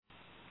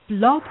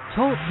Blog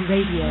Talk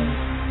Radio.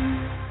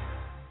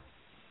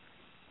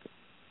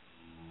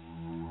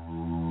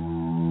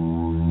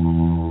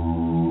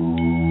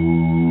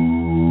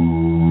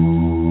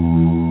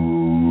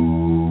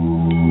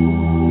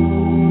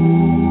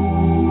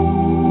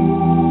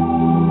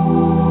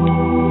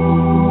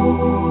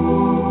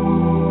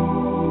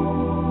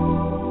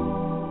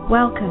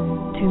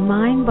 Welcome to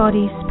Mind,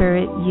 Body,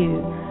 Spirit,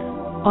 You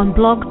on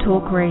Blog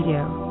Talk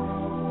Radio.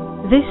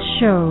 This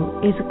show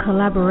is a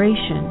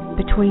collaboration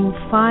between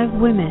 5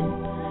 women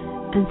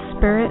and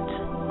Spirit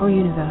or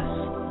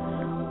Universe,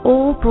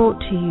 all brought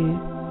to you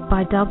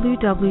by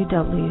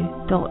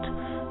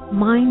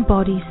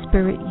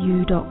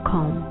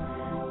www.mindbodyspiritu.com.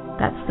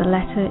 That's the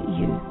letter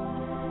U.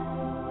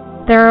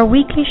 There are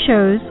weekly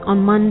shows on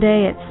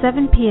Monday at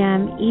 7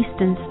 p.m.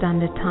 Eastern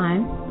Standard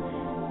Time,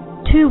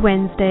 2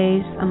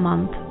 Wednesdays a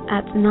month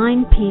at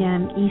 9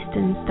 p.m.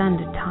 Eastern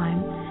Standard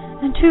Time,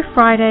 and 2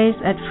 Fridays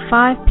at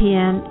 5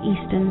 p.m.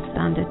 Eastern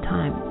Standard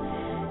Time,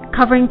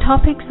 covering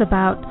topics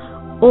about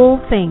all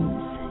things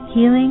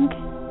healing,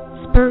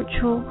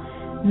 spiritual,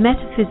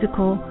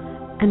 metaphysical,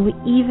 and we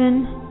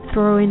even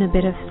throw in a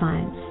bit of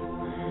science.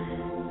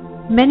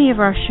 Many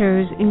of our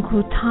shows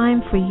include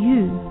time for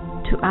you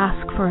to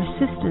ask for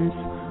assistance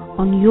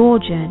on your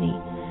journey,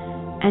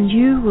 and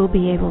you will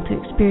be able to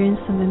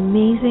experience some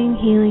amazing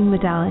healing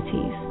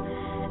modalities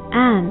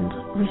and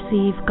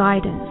receive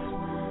guidance,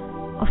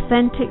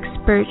 authentic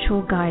spiritual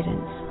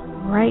guidance,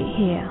 right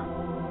here,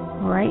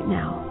 right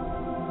now.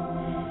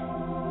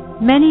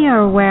 Many are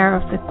aware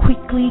of the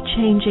quickly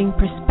changing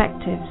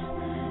perspectives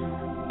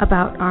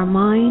about our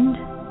mind,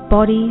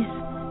 bodies,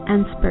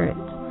 and spirit,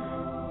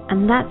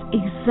 and that's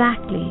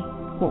exactly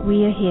what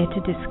we are here to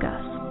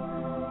discuss.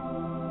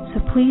 So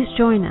please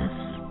join us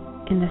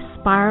in the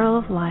spiral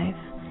of life,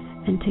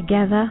 and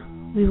together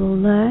we will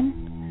learn,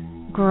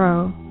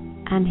 grow,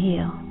 and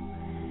heal.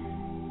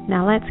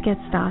 Now let's get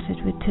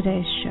started with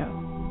today's show.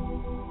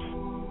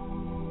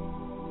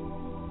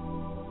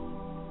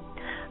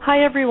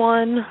 Hi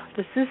everyone,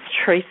 this is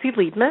Tracy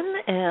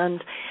Liebman,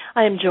 and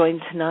I am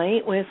joined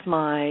tonight with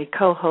my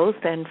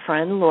co-host and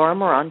friend Laura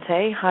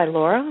Mirante. Hi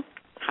Laura.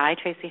 Hi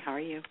Tracy, how are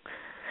you?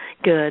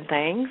 Good,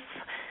 thanks.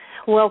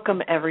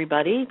 Welcome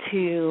everybody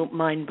to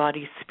Mind,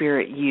 Body,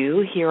 Spirit,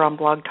 You here on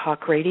Blog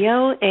Talk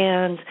Radio,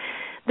 and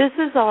this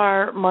is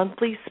our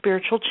monthly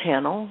spiritual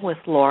channel with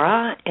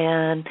Laura,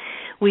 and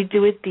we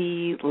do it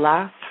the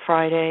last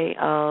Friday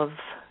of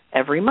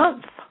every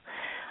month.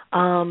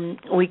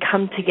 We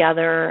come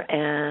together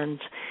and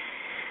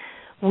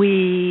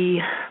we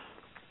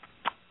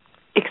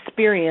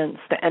experience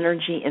the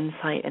energy,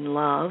 insight, and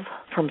love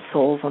from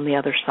souls on the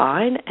other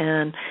side,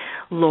 and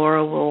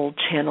Laura will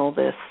channel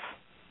this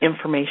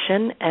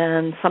information,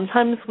 and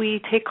sometimes we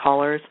take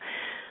callers.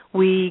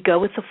 We go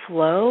with the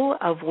flow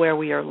of where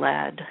we are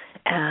led,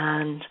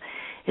 and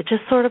it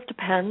just sort of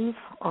depends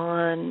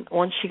on,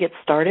 once she gets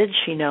started,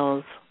 she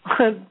knows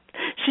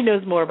she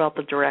knows more about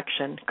the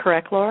direction.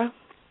 Correct, Laura?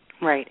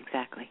 Right,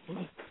 exactly.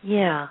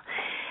 Yeah.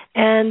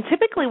 And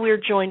typically we're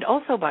joined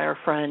also by our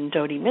friend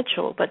Dodi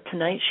Mitchell, but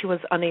tonight she was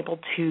unable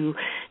to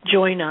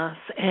join us,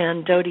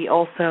 and Dodi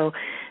also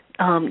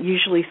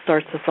usually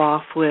starts us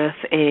off with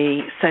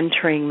a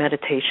centering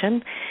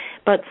meditation.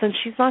 But since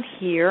she's not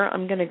here,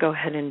 I'm going to go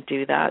ahead and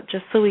do that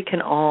just so we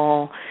can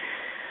all,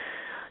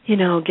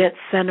 get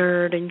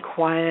centered and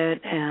quiet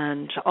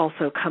and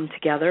also come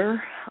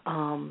together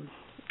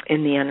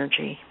in the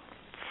energy.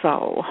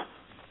 So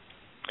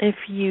if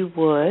you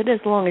would, as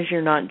long as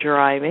you're not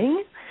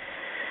driving,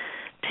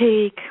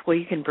 you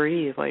can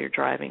breathe while you're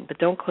driving, but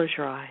don't close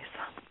your eyes.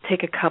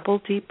 Take a couple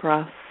deep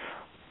breaths.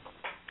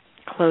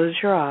 Close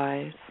your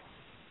eyes.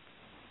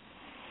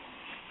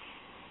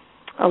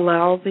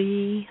 Allow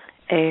the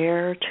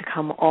air to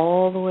come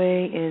all the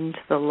way into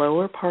the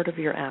lower part of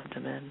your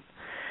abdomen.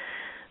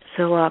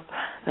 Fill up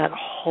that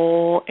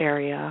whole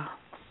area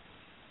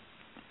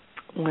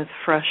with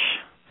fresh,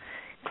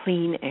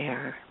 clean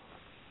air.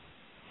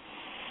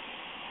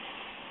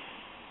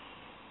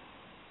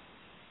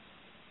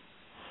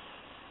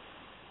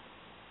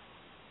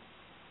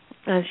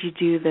 As you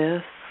do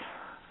this,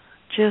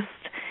 just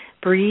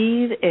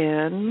breathe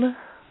in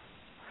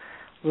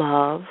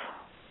love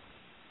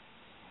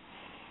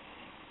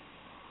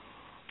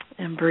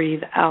and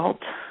breathe out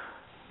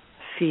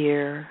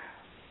fear.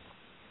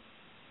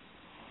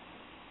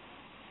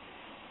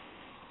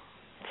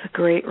 It's a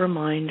great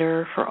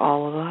reminder for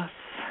all of us,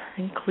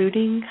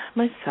 including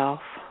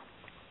myself.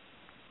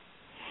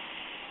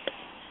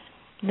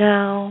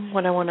 Now,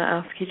 what I want to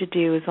ask you to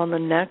do is on the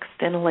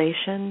next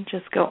inhalation,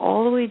 just go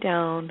all the way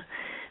down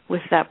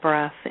with that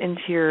breath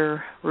into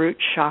your root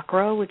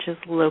chakra, which is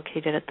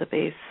located at the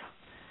base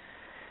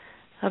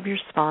of your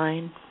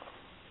spine.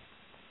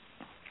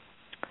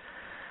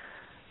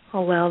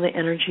 Allow the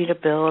energy to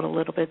build a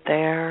little bit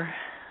there,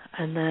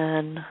 and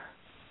then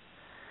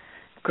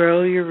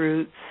grow your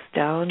roots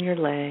down your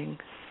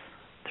legs,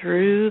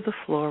 through the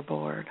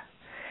floorboard,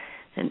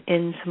 and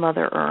into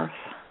Mother Earth.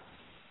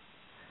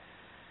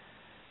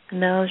 And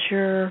now as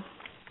you're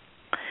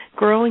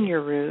growing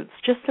your roots,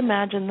 just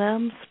imagine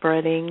them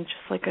spreading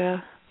just like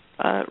a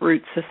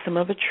root system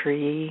of a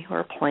tree or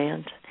a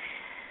plant.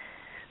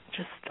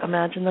 Just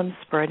imagine them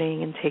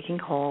spreading and taking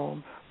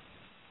hold.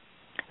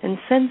 And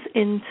sense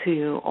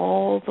into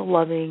all the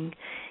loving,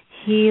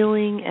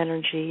 healing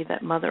energy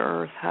that Mother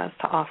Earth has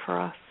to offer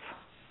us.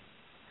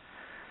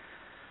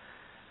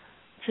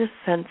 Just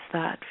sense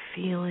that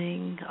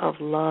feeling of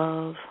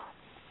love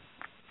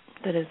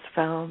that is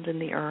found in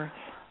the earth.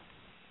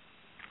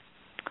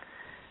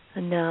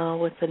 And now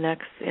with the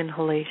next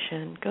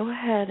inhalation, go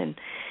ahead and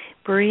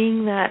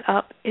bring that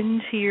up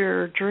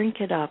drink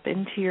it up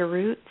into your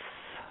roots,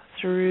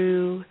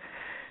 through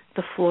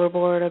the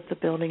floorboard of the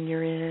building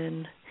you're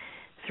in,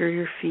 through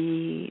your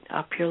feet,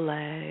 up your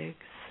legs,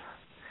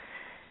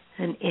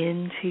 and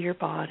into your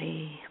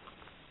body,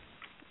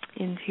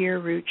 into your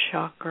root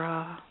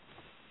chakra.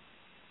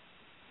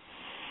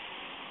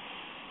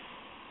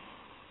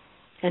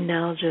 And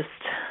now just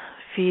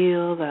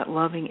feel that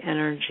loving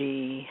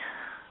energy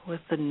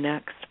with the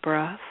next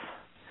breath.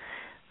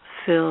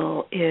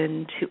 Fill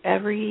into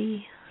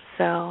every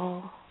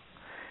cell,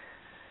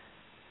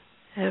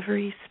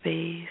 every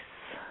space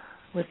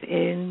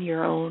within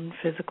your own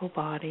physical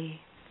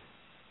body.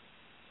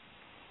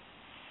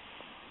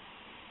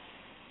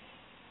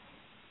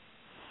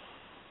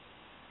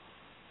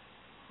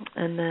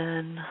 And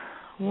then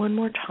one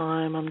more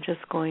time, I'm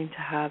just going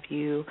to have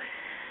you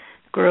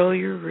grow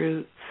your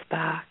roots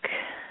back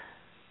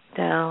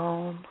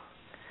down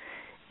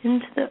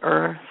into the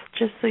earth,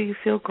 just so you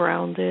feel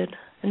grounded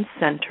and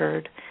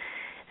centered.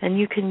 And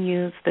you can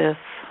use this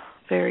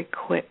very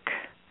quick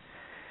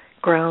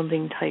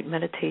grounding type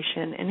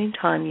meditation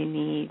anytime you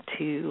need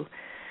to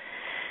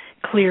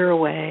clear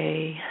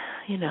away,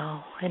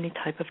 any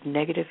type of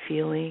negative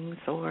feelings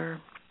or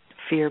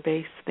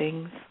fear-based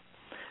things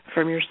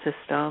from your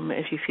system.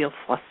 If you feel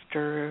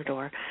flustered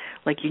or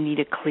like you need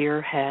a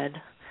clear head,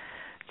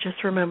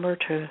 just remember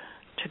to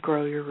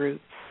grow your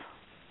roots.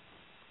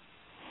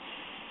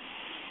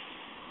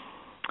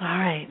 All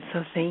right,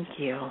 so thank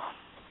you.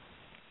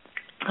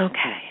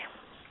 Okay.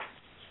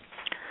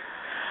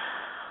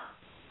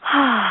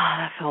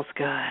 That feels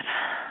good.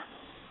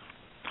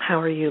 How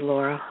are you,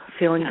 Laura?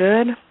 Feeling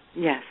good?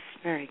 Yes,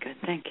 very good.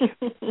 Thank you.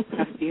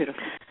 That's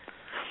beautiful.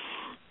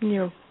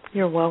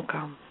 You're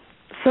welcome.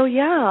 So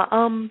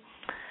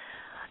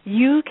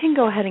you can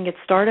go ahead and get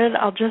started.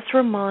 I'll just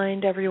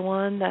remind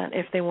everyone that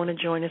if they want to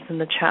join us in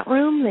the chat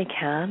room, they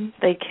can.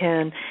 They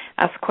can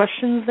ask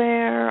questions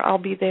there. I'll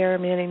be there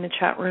manning the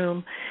chat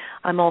room.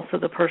 I'm also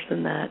the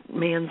person that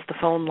mans the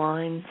phone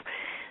lines.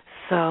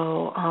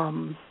 So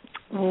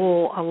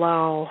we'll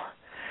allow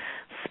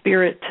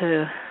Spirit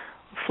to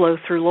flow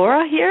through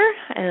Laura here,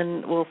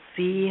 and we'll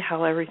see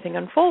how everything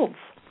unfolds.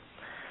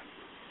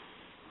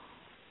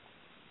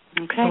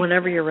 Okay. So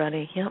whenever you're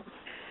ready. Yep.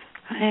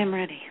 I am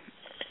ready.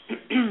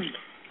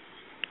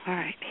 All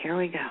right, here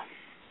we go.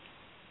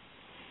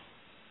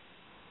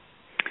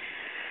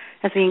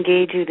 As we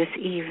engage you this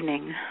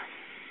evening,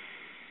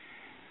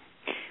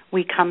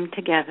 we come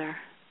together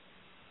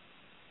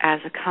as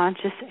a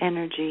conscious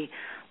energy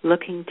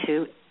looking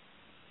to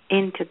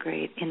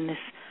integrate in this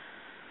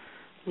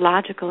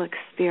logical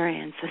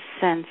experience a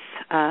sense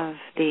of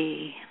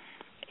the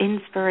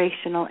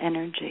inspirational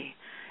energy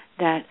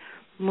that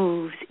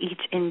moves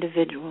each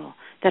individual,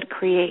 that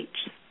creates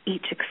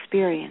each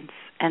experience,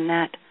 and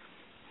that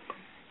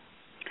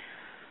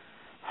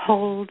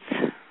holds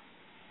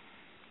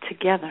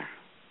together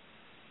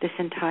this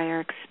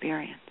entire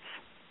experience.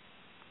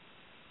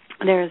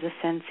 There is a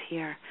sense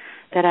here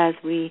that as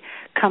we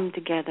come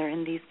together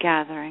in these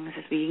gatherings,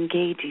 as we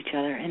engage each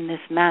other in this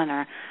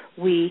manner,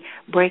 we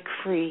break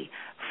free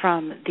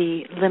from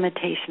the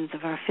limitations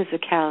of our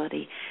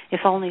physicality, if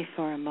only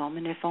for a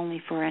moment, if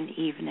only for an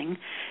evening,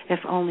 if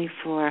only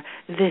for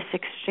this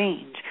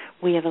exchange.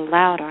 We have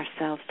allowed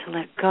ourselves to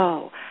let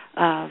go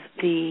of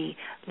the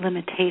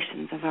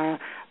limitations of our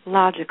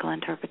logical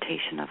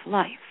interpretation of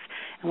life,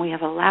 and we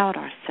have allowed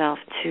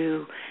ourselves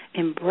to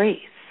embrace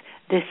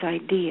this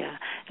idea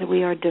that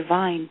we are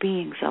divine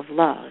beings of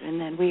love, and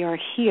that we are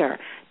here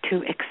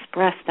to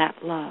express that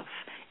love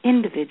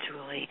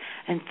individually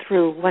and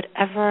through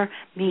whatever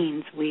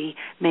means we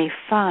may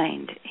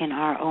find in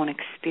our own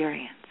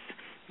experience.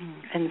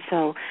 And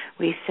so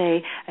we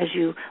say, as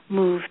you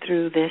move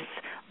through this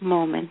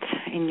moment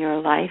in your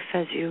life,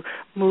 as you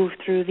move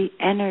through the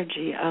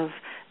energy of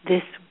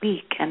this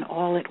week and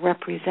all it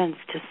represents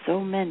to so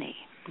many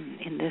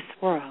in this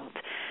world,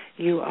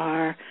 you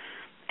are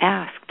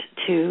asked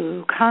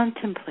to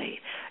contemplate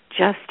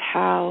just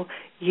how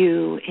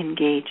you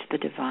engage the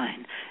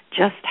divine,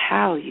 just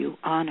how you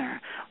honor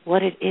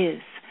what it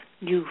is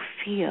you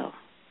feel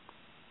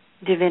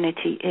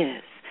divinity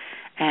is,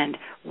 and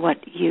what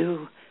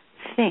you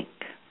think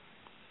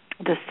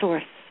the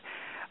source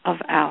of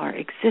our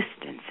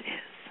existence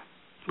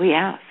is. We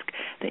ask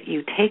that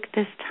you take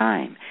this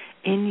time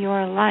in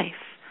your life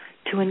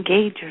to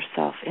engage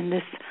yourself in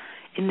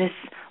this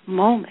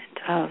moment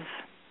of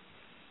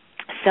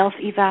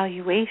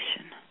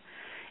self-evaluation,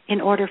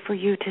 in order for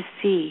you to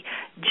see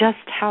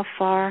just how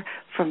far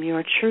from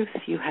your truth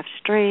you have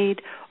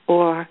strayed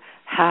or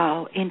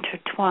how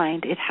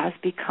intertwined it has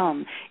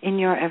become in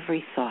your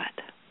every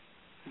thought.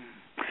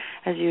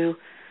 As you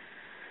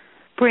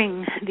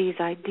bring these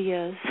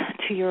ideas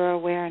to your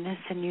awareness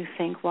and you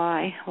think,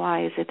 why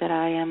is it that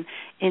I am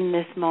in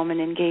this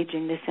moment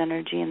engaging this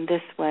energy in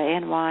this way,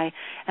 and why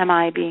am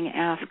I being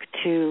asked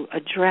to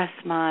address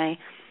my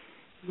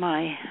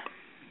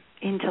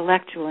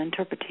intellectual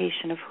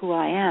interpretation of who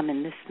I am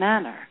in this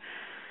manner?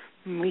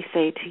 And we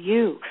say to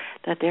you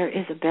that there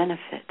is a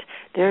benefit,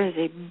 there is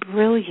a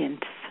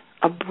brilliance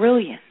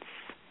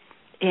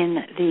in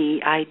the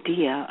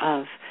idea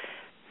of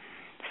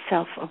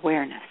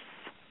self-awareness.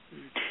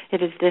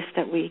 It is this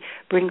that we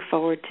bring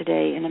forward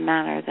today in a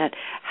manner that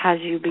has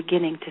you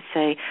beginning to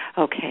say,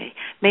 okay,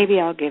 maybe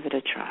I'll give it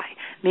a try.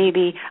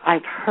 Maybe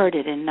I've heard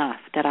it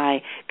enough that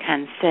I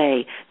can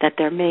say that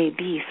there may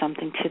be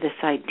something to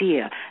this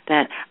idea,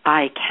 that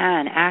I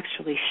can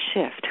actually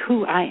shift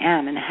who I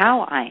am and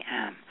how I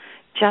am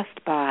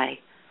just by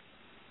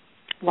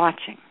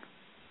watching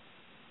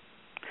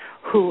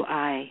who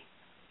I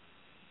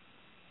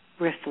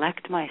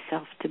reflect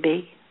myself to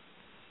be,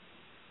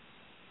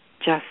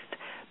 just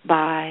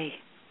by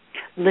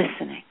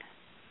listening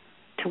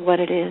to what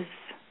it is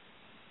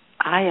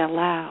I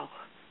allow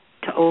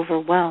to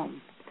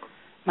overwhelm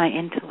my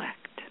intellect.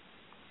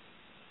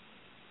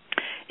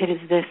 It is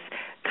this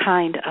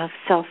kind of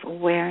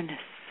self-awareness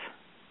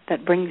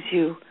that brings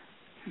you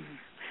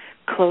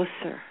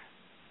closer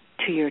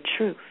to your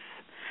truth.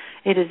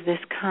 It is this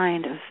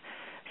kind of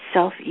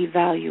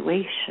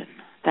self-evaluation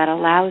that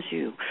allows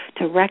you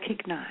to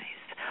recognize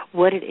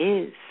what it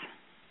is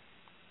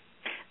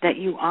that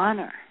you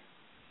honor,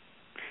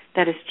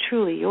 that is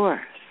truly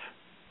yours,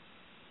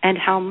 and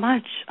how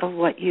much of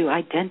what you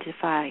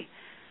identify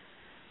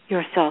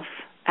yourself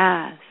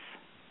as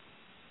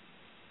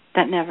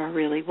that never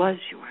really was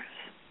yours.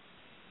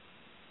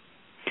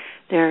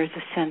 There is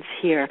a sense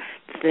here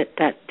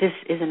that this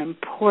is an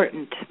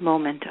important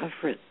moment of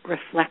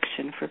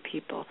reflection for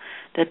people,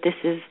 that this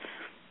is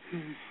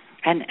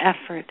an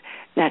effort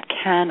that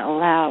can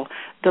allow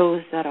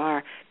those that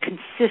are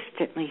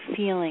consistently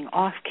feeling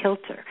off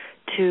kilter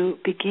to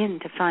begin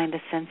to find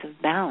a sense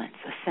of balance,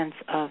 a sense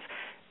of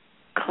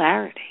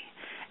clarity,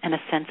 and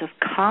a sense of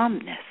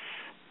calmness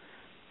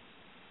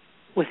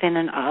within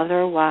an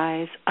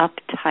otherwise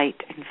uptight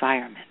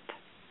environment.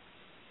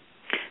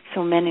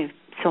 So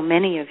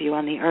many of you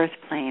on the earth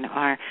plane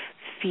are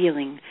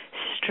feeling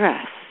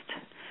stressed,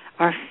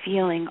 are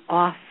feeling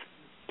off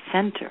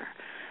center,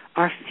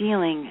 are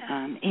feeling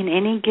in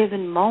any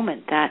given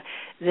moment that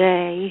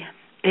they,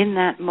 in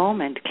that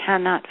moment,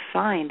 cannot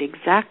find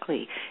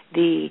exactly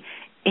the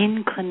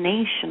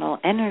inclinational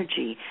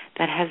energy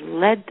that has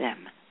led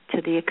them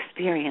to the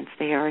experience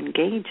they are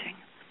engaging.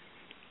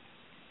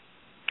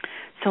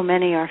 So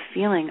many are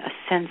feeling a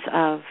sense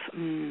of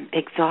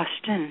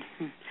exhaustion,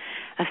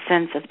 a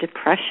sense of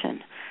depression,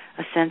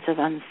 a sense of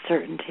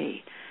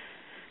uncertainty,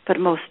 but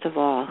most of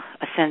all,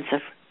 a sense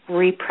of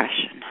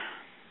repression.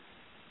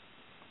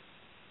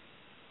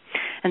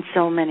 And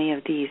so many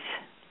of these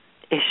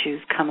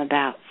issues come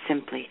about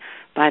simply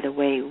by the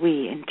way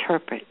we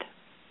interpret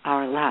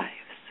our lives,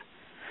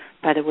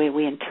 by the way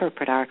we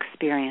interpret our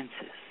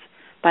experiences,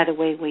 by the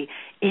way we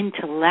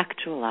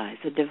intellectualize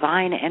the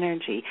divine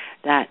energy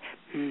that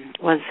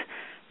was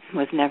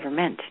never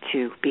meant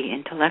to be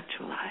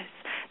intellectualized.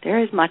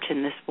 There is much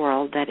in this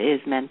world that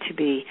is meant to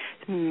be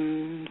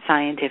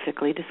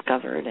scientifically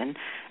discovered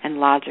and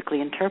logically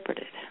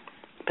interpreted.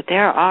 But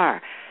there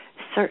are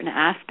certain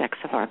aspects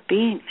of our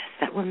beingness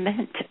that were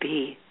meant to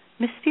be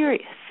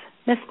mysterious,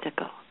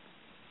 mystical,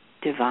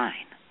 divine.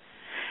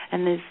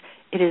 And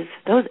it is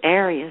those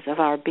areas of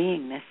our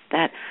beingness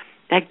that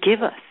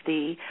give us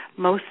the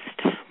most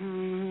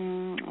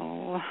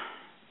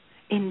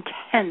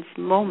intense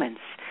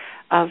moments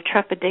of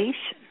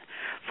trepidation.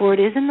 For it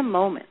is in the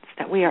moments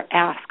that we are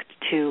asked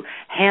to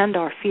hand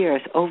our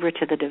fears over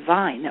to the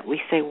divine that we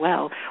say,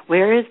 well,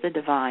 where is the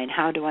divine?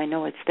 How do I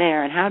know it's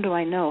there? And how do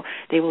I know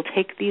they will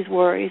take these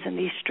worries and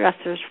these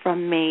stressors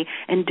from me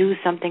and do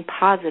something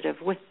positive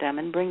with them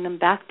and bring them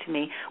back to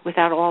me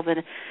without all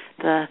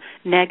the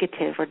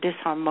negative or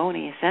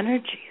disharmonious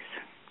energies?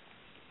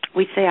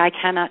 We say, I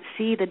cannot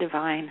see the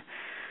divine,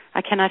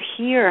 I cannot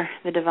hear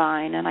the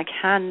divine, and I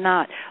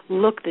cannot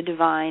look the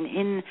divine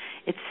in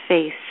its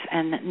face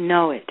and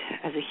know it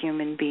as a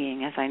human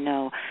being as I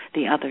know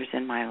the others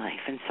in my life.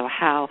 And so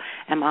how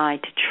am I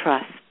to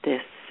trust this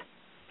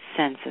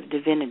sense of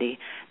divinity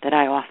that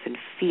I often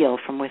feel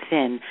from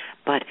within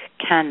but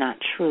cannot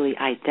truly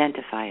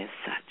identify as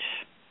such?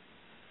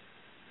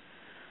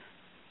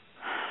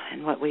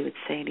 And what we would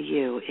say to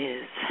you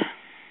is,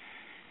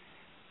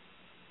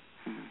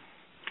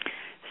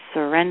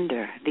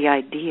 surrender the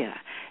idea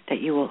that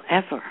you will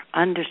ever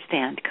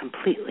understand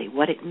completely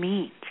what it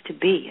means to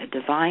be a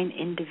divine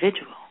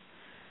individual.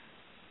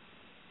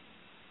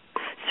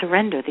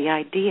 Surrender the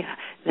idea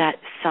that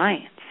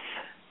science,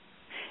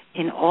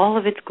 in all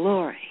of its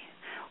glory,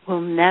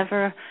 will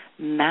never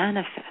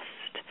manifest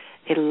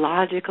a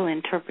logical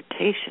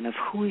interpretation of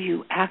who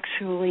you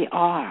actually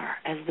are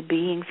as the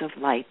beings of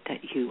light that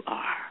you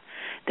are.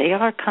 They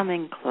are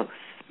coming close,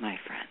 my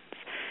friends.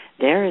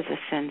 There is a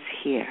sense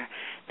here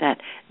that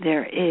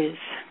there is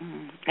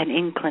an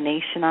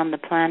inclination on the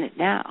planet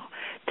now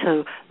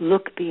to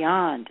look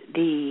beyond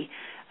the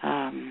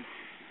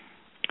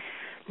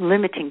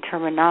limiting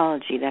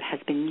terminology that has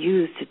been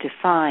used to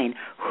define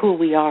who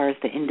we are as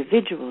the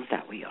individuals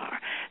that we are.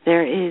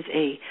 There is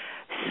a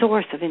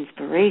source of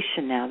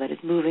inspiration now that is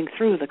moving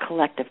through the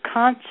collective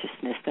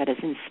consciousness that is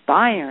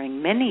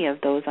inspiring many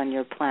of those on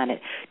your planet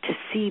to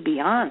see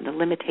beyond the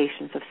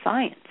limitations of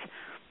science.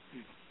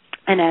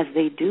 And as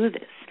they do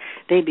this,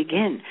 they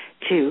begin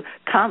to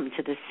come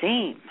to the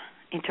same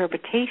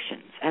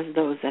interpretations as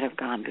those that have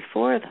gone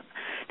before them,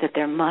 that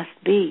there must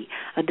be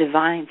a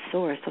divine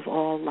source of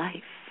all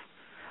life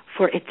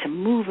for it to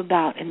move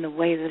about in the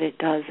way that it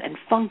does and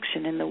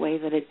function in the way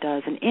that it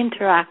does and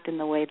interact in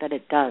the way that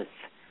it does.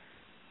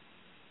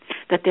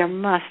 That there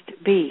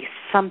must be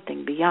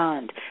something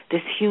beyond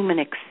this human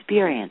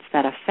experience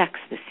that affects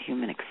this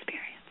human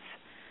experience.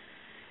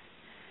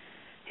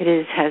 It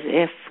is as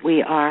if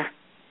we are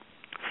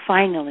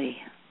finally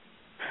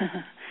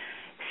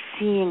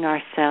seeing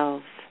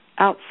ourselves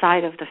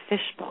outside of the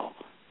fishbowl.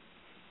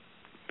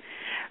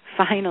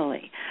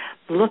 Finally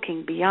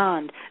looking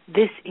beyond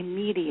this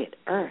immediate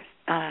earth.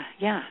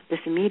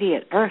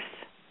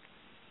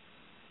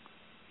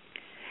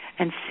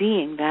 And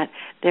seeing that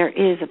there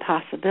is a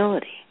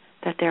possibility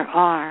that there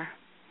are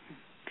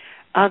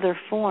other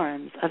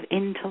forms of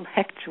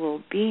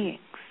intellectual beings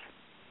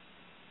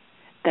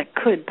that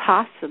could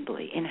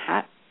possibly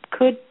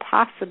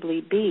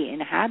be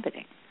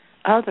inhabiting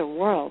other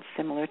worlds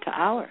similar to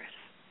ours.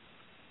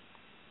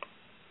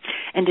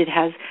 And it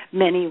has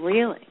many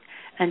reeling,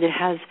 and it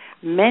has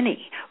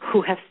many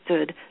who have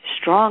stood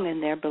strong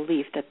in their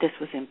belief that this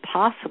was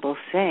impossible,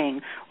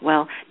 saying,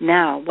 well,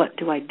 now what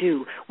do I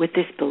do with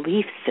this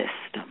belief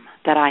system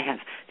that I have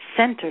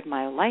centered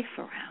my life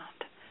around?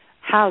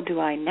 How do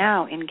I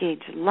now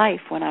engage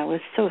life when I was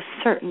so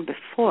certain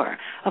before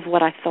of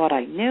what I thought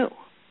I knew?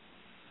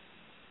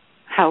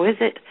 How is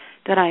it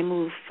that I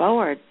move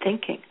forward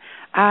thinking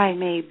I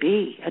may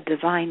be a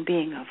divine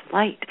being of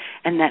light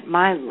and that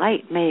my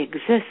light may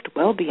exist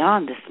well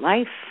beyond this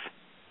life,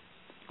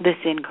 this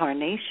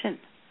incarnation,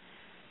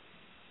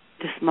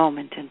 this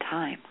moment in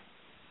time?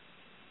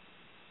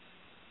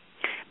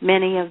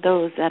 Many of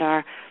those that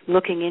are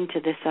looking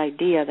into this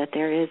idea that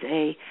there is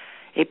a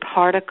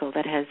particle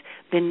that has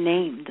been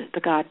named the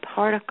God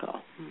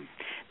particle,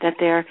 that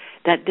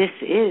this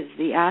is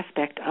the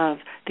aspect of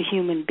the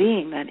human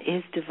being that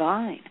is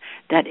divine,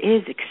 that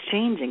is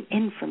exchanging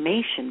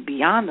information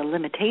beyond the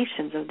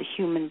limitations of the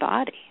human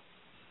body.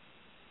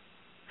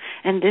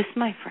 And this,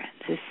 my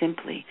friends, is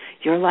simply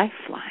your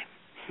lifeline.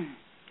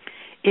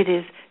 It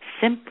is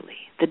simply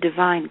the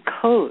divine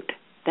code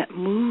that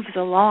moves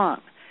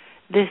along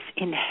this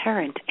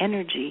inherent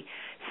energy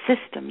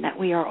system that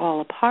we are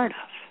all a part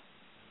of.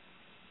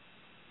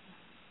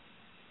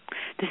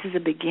 This is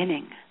a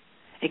beginning,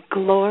 a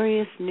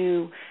glorious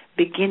new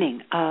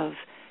beginning of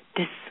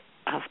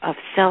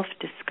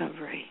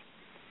self-discovery,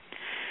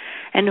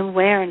 an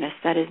awareness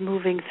that is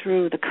moving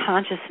through the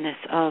consciousness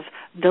of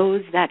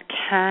those that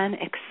can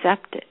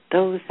accept it,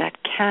 those that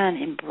can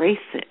embrace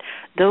it,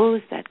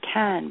 those that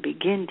can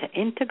begin to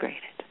integrate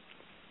it.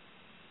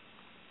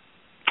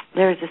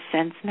 There is a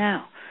sense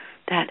now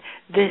that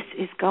this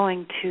is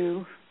going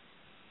to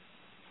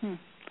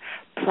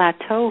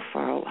plateau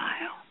for a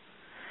while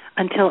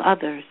until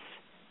others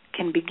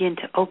can begin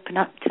to open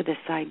up to this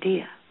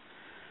idea,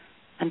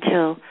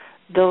 until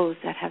those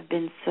that have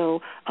been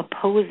so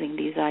opposing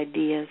these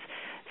ideas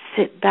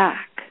sit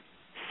back,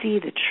 see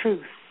the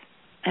truth,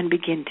 and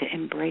begin to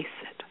embrace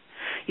it.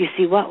 You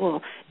see, what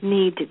will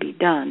need to be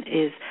done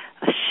is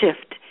a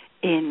shift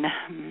in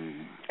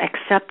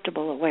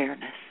acceptable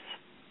awareness.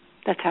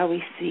 That's how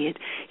we see it.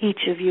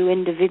 Each of you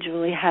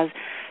individually has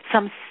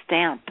some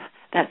stamp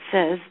that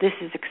says this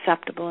is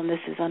acceptable and this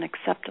is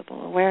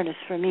unacceptable awareness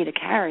for me to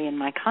carry in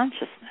my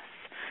consciousness.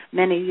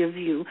 Many of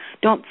you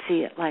don't see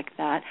it like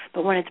that,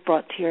 but when it's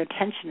brought to your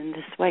attention in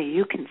this way,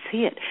 you can see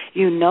it.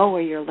 You know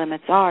where your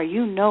limits are.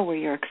 You know where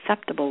your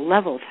acceptable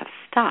levels have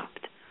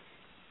stopped.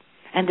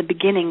 And the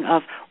beginning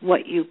of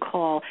what you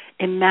call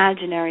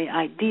imaginary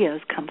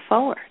ideas come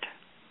forward.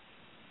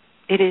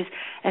 It is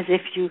as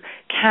if you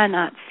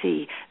cannot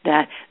see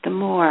that the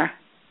more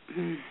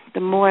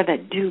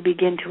that do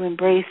begin to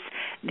embrace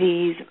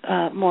these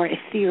more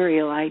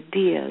ethereal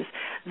ideas,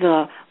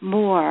 the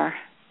more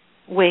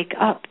wake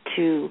up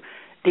to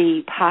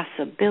the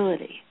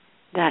possibility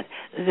that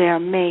there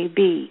may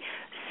be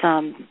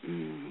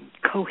some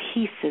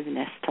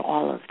cohesiveness to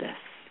all of this,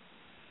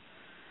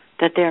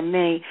 that there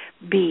may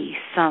be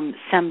some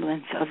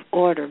semblance of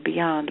order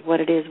beyond what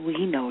it is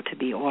we know to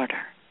be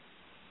order.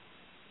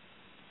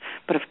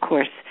 But of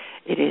course,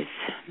 it is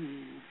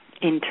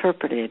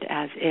interpreted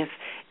as if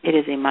it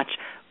is a much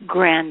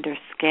grander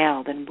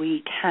scale than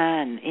we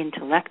can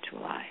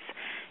intellectualize.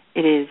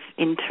 it is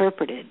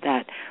interpreted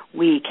that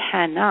we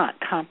cannot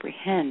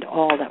comprehend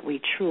all that we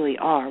truly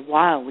are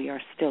while we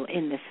are still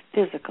in this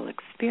physical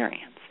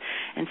experience.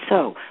 And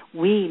so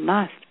we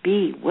must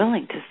be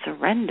willing to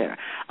surrender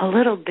a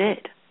little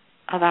bit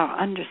of our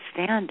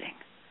understanding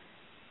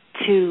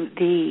to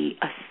the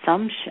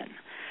assumption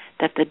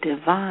that the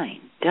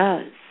divine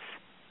does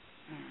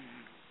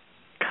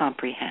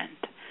comprehend,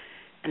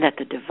 and that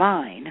the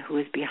divine, who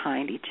is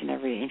behind each and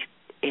every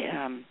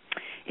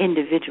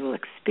individual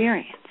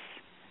experience,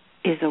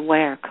 is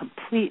aware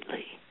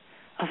completely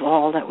of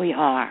all that we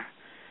are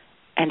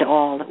and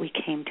all that we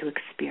came to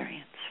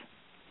experience.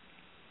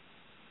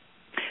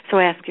 So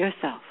ask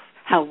yourself,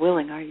 how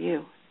willing are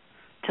you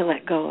to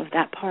let go of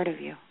that part of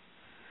you?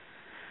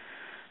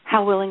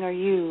 How willing are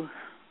you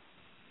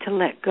to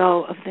let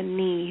go of the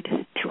need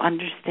to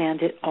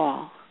understand it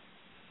all?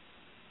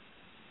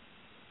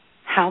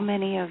 How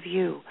many of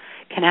you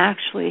can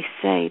actually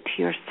say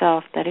to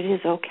yourself that it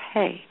is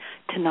okay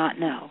to not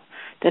know,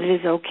 that it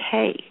is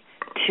okay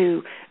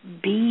to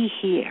be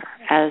here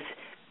as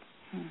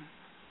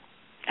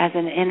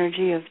an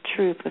energy of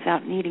truth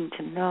without needing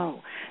to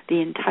know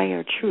the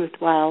entire truth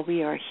while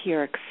we are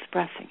here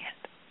expressing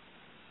it?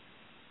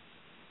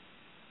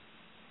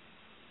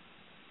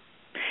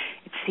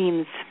 It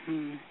seems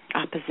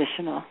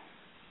oppositional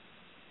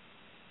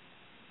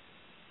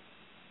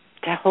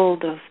to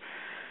hold those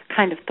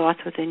kind of thoughts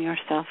within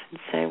yourself and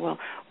say, well,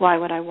 why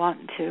would I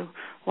want to?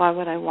 Why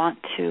would I want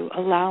to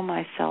allow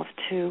myself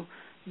to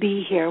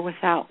be here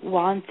without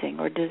wanting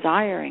or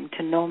desiring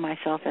to know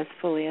myself as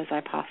fully as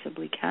I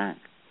possibly can?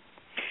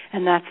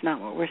 And that's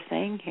not what we're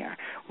saying here.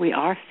 We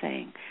are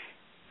saying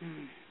to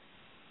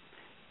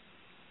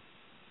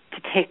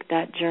take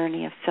that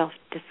journey of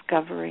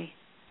self-discovery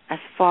as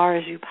far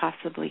as you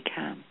possibly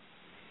can,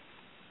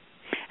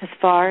 as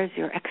far as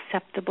your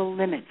acceptable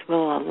limits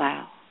will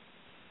allow.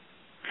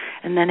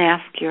 And then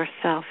ask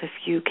yourself if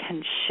you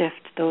can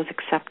shift those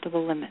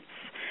acceptable limits,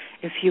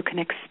 if you can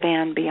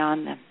expand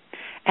beyond them.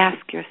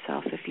 Ask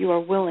yourself if you are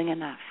willing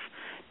enough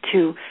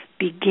to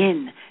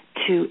begin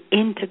to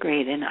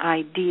integrate an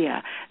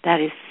idea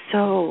that is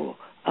so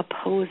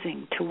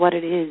opposing to what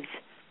it is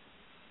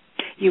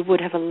you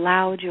would have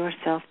allowed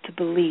yourself to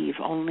believe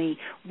only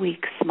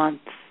weeks,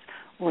 months,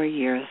 or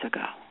years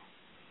ago.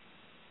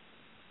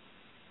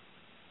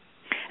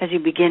 As you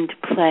begin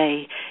to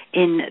play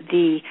in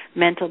the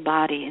mental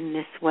body in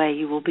this way,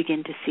 you will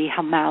begin to see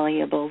how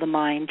malleable the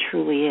mind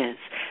truly is.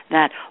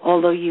 That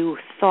although you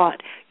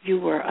thought you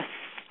were a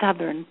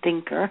stubborn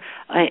thinker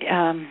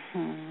and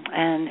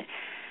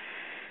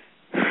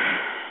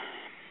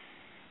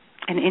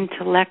an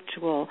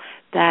intellectual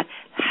that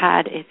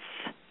had its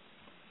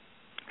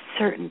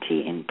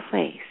certainty in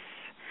place,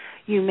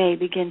 you may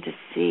begin to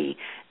see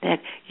that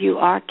you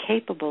are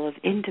capable of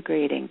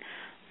integrating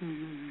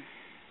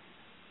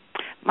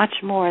much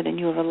more than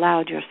you have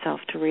allowed yourself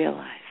to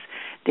realize,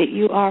 that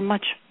you are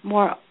much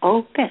more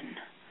open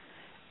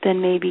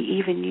than maybe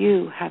even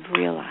you have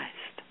realized,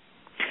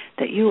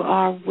 that you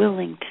are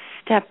willing to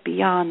step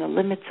beyond the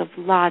limits of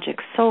logic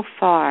so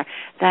far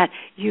that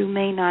you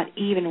may not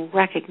even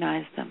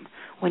recognize them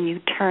when you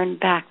turn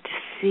back to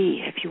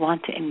see if you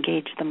want to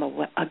engage them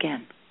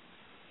again.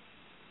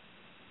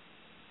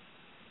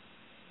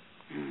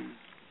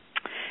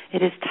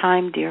 It is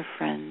time, dear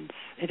friends.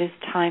 It is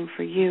time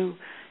for you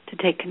to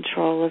take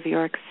control of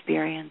your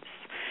experience.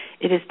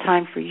 It is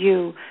time for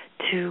you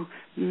to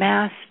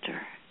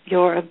master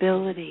your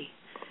ability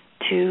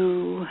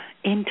to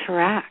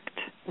interact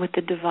with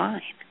the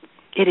divine.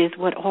 It is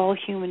what all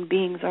human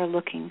beings are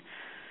looking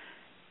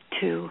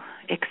to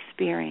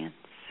experience.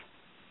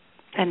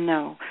 And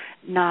no,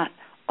 not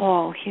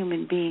all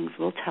human beings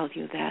will tell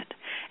you that.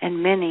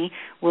 And many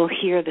will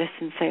hear this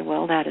and say,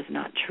 well, that is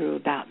not true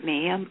about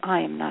me.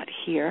 I am not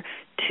here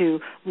to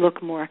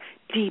look more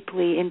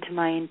deeply into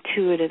my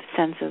intuitive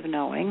sense of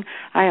knowing.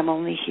 I am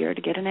only here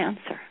to get an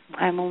answer.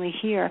 I am only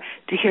here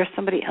to hear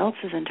somebody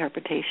else's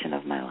interpretation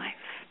of my life.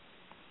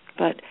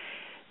 But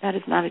that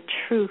is not a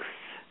truth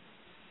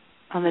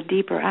on the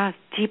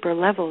deeper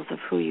levels of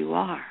who you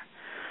are.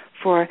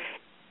 For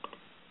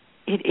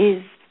it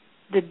is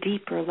the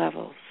deeper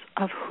levels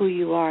of who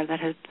you are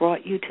that has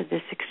brought you to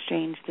this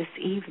exchange this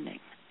evening.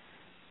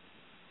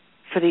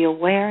 For the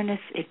awareness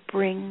it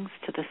brings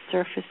to the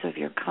surface of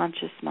your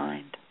conscious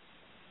mind.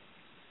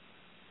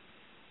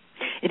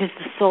 It is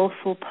the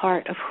soulful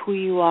part of who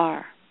you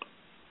are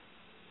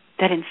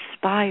that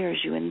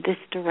inspires you in this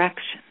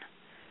direction.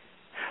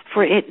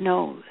 For it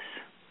knows,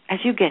 as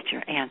you get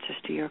your answers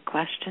to your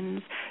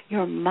questions,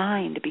 your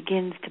mind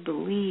begins to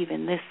believe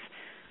in this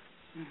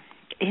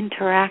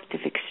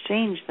interactive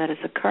exchange that is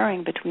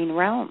occurring between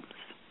realms.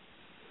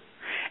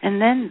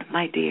 And then,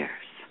 my dears,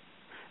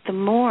 the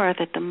more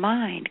that the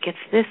mind gets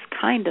this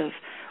kind of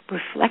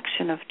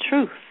reflection of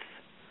truth,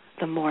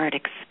 the more it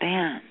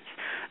expands,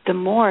 the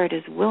more it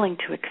is willing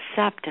to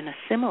accept and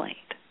assimilate.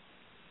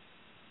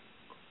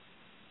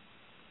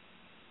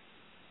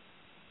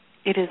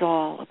 It is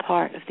all a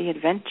part of the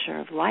adventure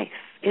of life,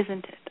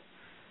 isn't it?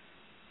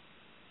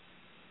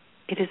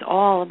 It is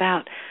all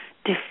about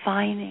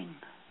defining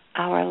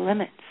our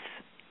limits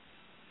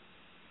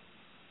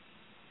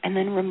and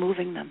then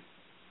removing them,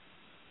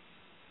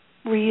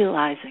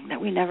 realizing that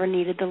we never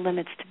needed the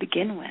limits to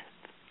begin with,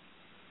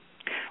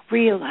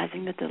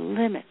 realizing that the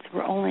limits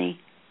were only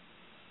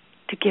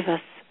to give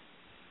us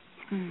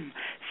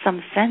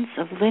some sense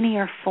of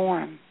linear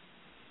form.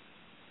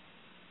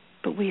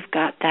 But we've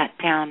got that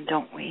down,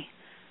 don't we?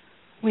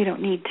 We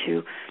don't need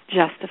to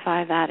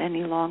justify that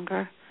any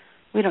longer.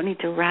 We don't need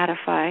to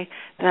ratify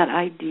that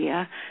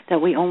idea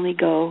that we only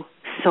go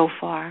so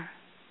far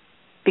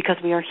because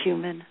we are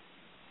human.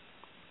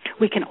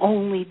 We can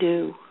only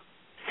do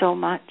so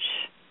much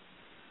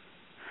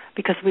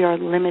because we are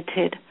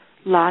limited,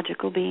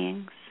 logical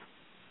beings.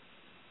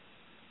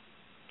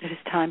 It is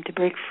time to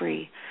break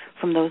free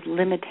from those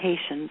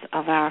limitations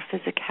of our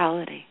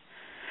physicality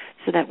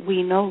so that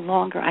we no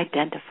longer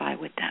identify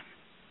with them.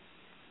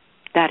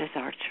 That is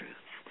our truth.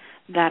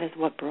 That is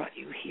what brought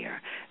you here.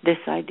 This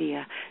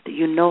idea that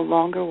you no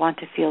longer want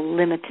to feel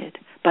limited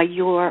by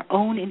your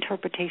own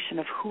interpretation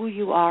of who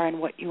you are and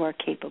what you are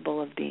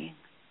capable of being.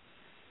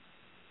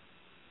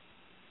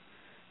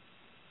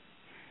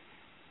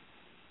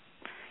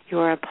 You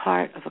are a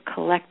part of a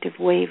collective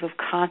wave of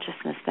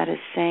consciousness that is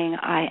saying,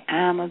 I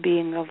am a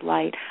being of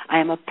light. I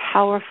am a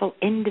powerful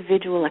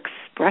individual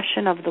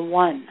expression of the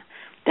One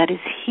that is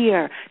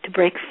here to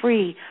break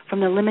free from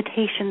the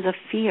limitations of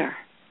fear,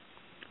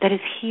 that is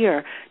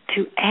here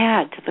to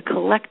add to the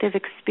collective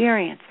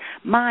experience,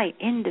 my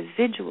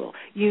individual,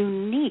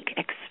 unique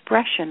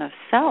expression of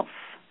self.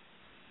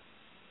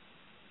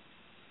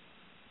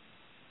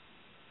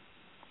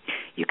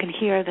 You can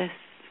hear this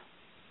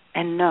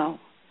and know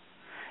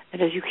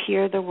that as you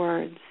hear the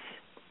words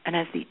and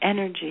as the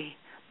energy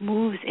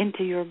moves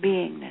into your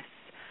beingness,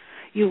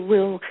 you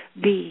will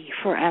be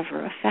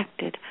forever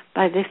affected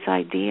by this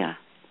idea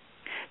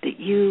that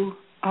you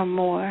are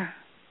more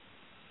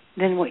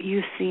than what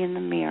you see in the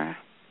mirror,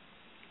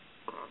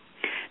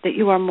 that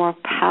you are more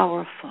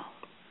powerful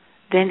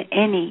than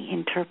any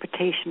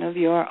interpretation of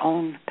your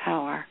own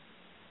power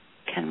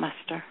can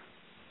muster,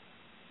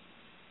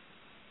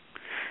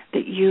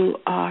 that you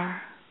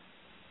are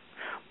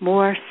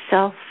more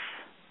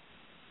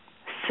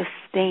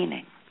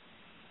self-sustaining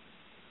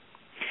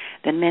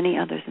than many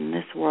others in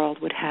this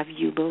world would have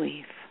you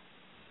believe.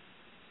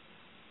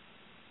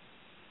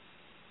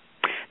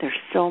 There's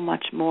so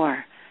much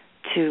more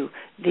to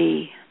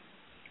the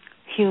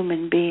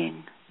human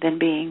being than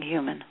being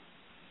human.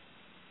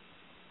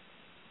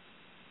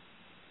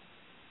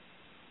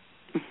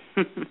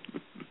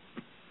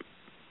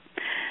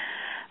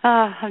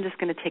 I'm just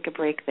going to take a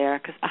break there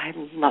because I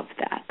love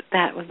that.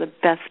 That was the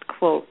best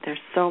quote. There's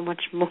so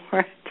much more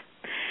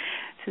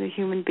to the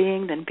human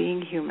being than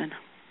being human.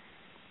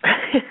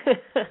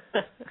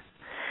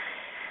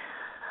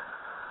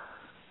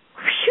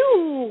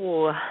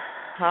 Phew.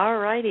 All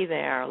righty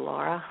there,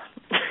 Laura.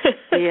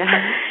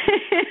 Yeah.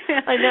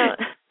 I know.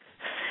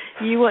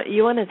 You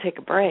want to take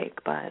a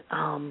break, but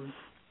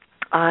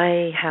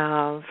I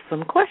have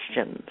some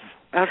questions.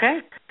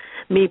 Okay.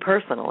 Me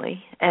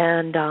personally,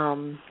 and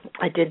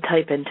I did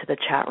type into the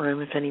chat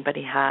room if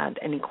anybody had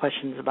any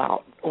questions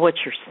about what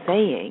you're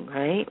saying,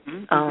 right?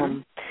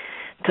 Mm-hmm.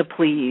 To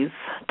please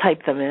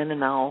type them in,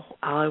 and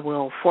I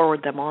will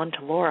forward them on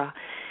to Laura.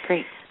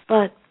 Great.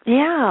 But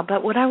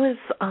what I was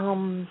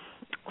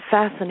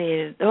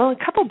fascinated, a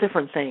couple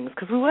different things,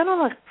 because we went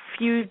on a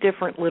few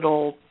different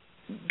little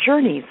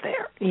journeys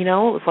there. You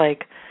know, it was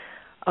like,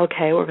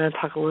 okay, we're going to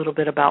talk a little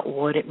bit about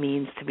what it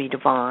means to be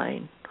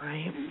divine,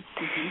 right?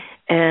 Mm-hmm.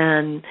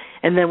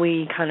 And then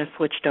we kind of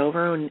switched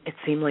over, and it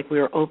seemed like we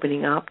were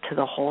opening up to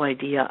the whole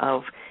idea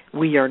of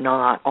we are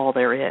not all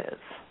there is.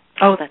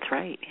 Oh, that's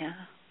right, yeah.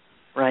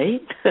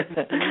 Right?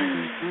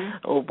 Mm-hmm.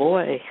 Oh,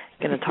 boy.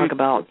 Going to talk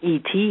about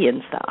E.T.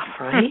 and stuff,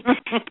 right?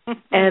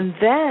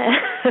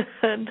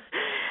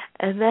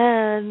 and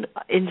then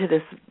into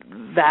this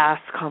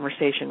vast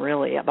conversation,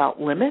 really,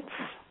 about limits,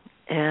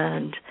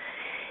 and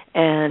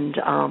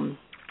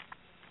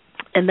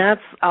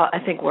that's, I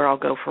think, where I'll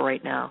go for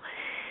right now.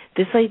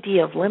 This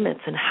idea of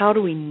limits and how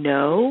do we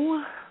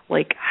know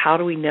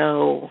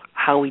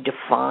how we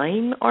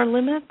define our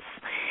limits?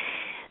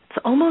 It's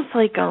almost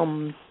like,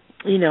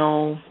 we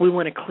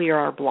want to clear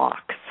our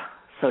blocks,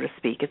 so to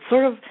speak. It's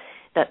sort of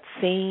that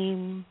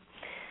same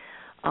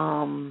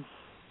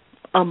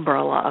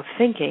umbrella of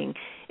thinking.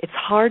 It's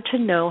hard to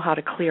know how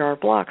to clear our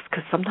blocks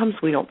because sometimes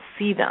we don't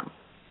see them,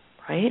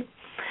 right?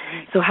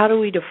 So how do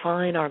we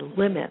define our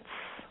limits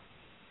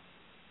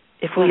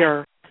if we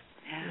are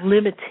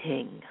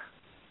limiting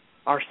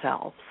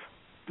ourselves?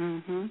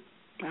 Mm-hmm.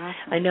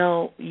 Awesome. I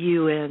know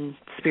you and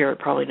Spirit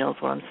probably knows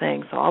what I'm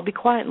saying, so I'll be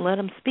quiet and let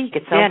them speak.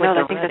 It sounds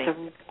like they're ready. I think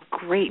that's a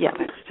great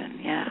question,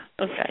 yeah.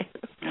 Okay.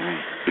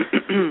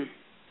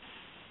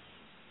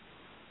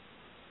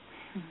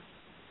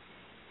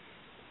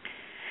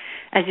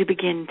 As you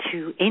begin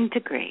to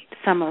integrate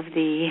some of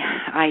the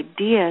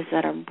ideas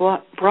that are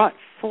brought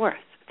forth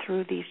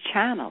through these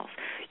channels,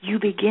 you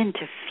begin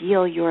to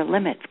feel your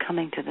limits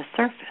coming to the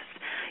surface.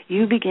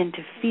 You begin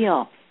to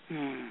feel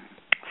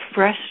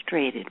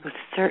frustrated with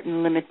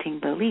certain limiting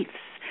beliefs,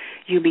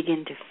 you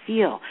begin to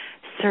feel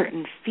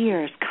certain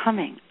fears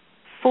coming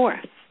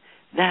forth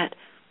that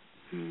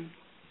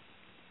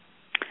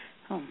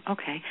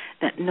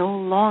that no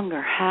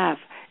longer have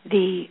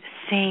the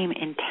same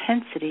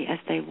intensity as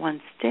they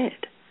once did.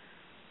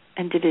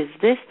 And it is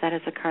this that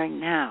is occurring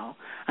now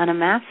on a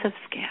massive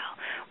scale,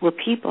 where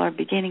people are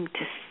beginning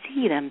to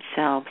see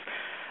themselves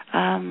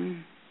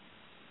from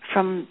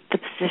the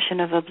position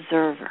of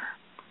observer.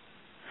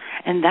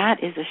 And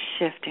that is a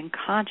shift in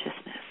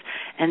consciousness.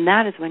 And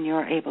that is when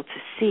you're able to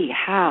see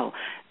how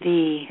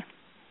the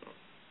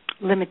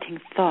limiting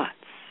thoughts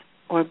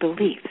or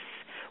beliefs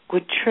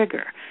would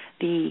trigger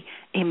the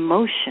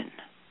emotion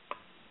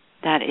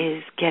that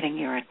is getting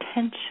your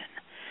attention.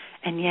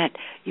 And yet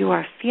you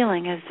are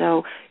feeling as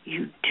though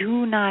you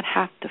do not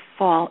have to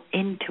fall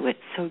into it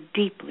so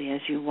deeply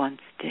as you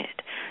once did.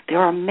 There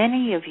are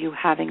many of you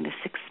having this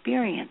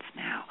experience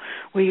now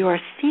where you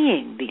are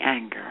seeing the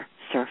anger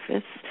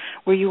surface,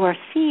 where you are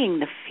seeing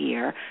the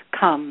fear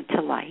come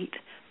to light,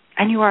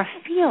 and you are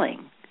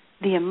feeling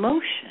the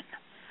emotion.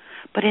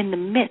 But in the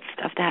midst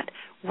of that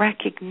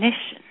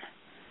recognition,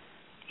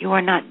 you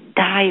are not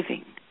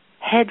diving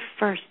head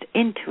first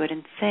into it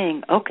and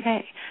saying,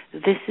 okay,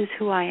 this is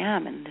who I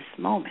am in this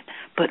moment,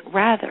 but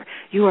rather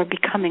you are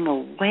becoming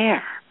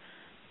aware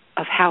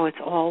of how it's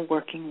all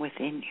working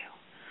within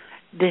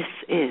you. This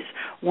is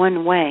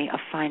one way of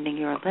finding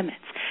your limits,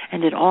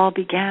 and it all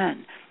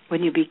began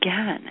when you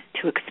began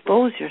to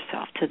expose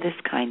yourself to this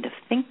kind of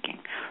thinking.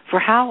 For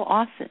how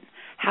often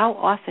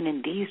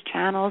in these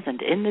channels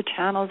and in the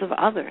channels of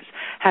others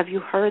have you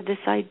heard this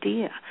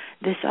idea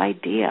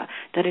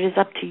that it is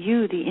up to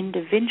you, the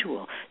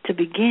individual, to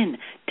begin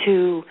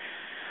to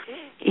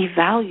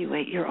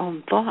evaluate your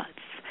own thoughts,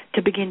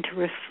 to begin to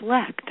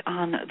reflect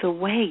on the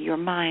way your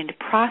mind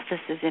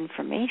processes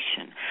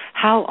information.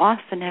 How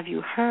often have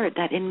you heard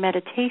that in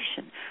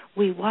meditation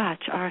we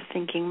watch our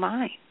thinking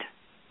mind?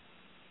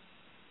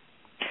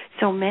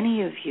 So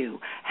many of you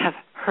have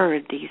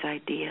heard these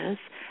ideas,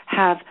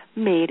 have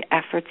made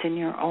efforts in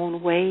your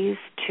own ways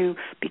to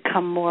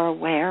become more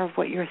aware of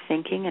what you're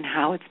thinking and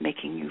how it's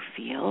making you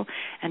feel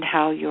and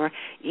how your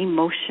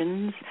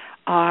emotions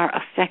are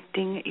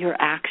affecting your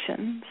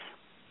actions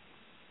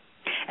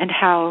and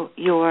how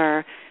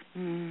your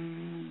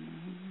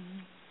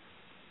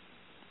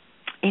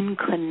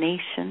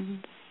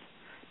inclinations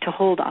to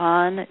hold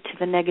on to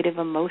the negative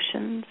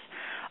emotions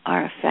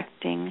are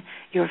affecting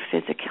your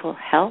physical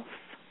health.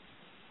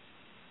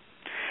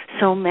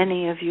 So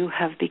many of you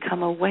have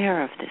become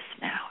aware of this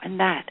now, and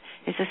that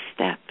is a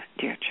step,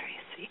 dear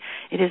Tracy.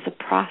 It is a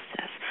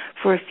process.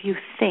 For if you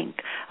think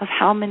of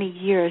how many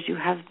years you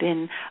have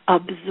been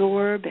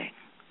absorbing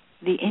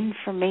the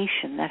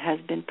information that has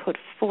been put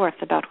forth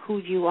about who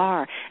you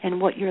are and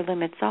what your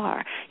limits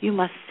are, you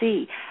must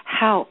see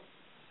how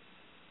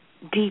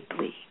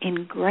deeply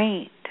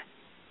ingrained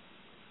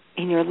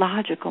in your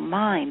logical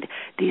mind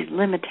these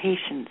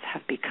limitations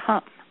have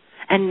become.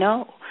 And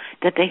know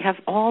that they have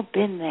all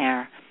been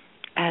there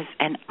as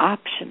an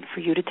option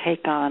for you to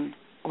take on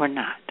or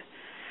not.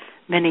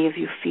 Many of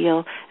you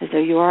feel as though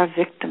you are a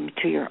victim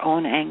to your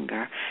own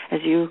anger,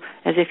 as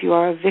if you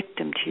are a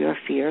victim to your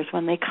fears.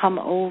 When they come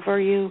over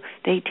you,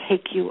 they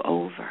take you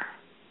over.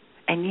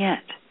 And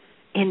yet,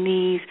 in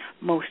these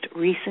most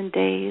recent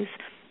days,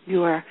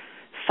 you are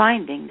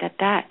finding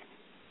that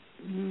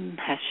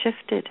has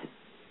shifted.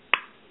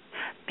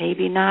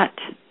 Maybe not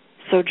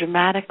so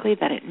dramatically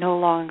that it no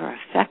longer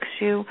affects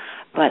you,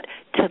 but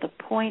to the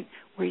point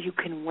where you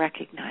can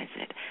recognize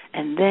it.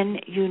 And then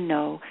you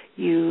know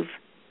you've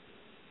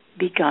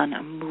begun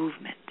a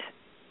movement.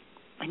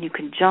 And you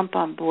can jump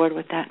on board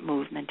with that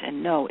movement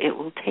and know it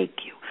will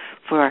take you,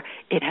 for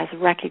it has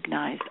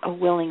recognized a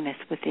willingness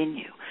within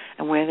you.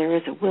 And where there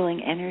is a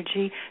willing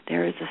energy,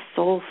 there is a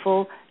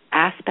soulful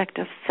aspect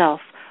of self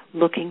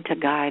looking to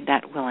guide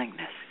that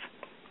willingness.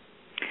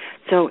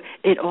 So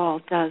it all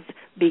does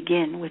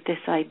begin with this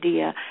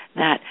idea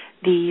that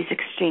these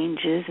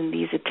exchanges and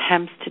these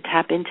attempts to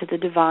tap into the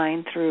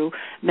divine through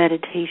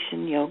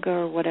meditation, yoga,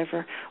 or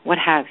whatever, what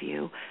have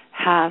you,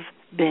 have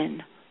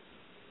been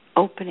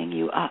opening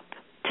you up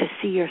to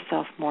see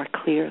yourself more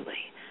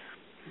clearly.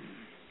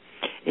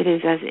 It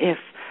is as if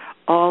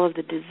all of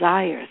the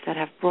desires that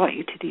have brought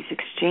you to these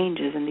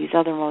exchanges and these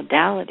other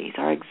modalities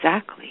are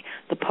exactly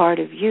the part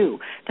of you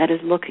that is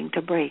looking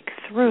to break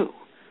through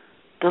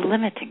the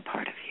limiting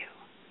part of you.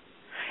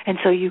 And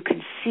so you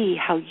can see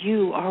how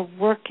you are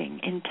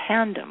working in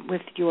tandem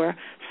with your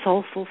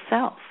soulful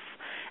self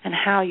and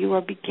how you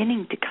are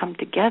beginning to come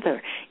together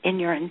in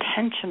your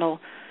intentional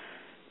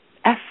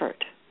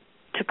effort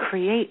to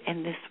create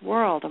in this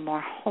world a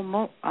more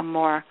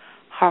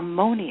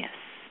harmonious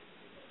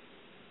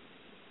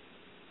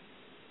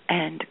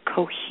and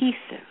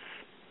cohesive,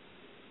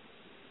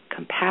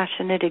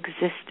 compassionate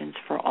existence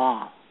for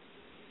all.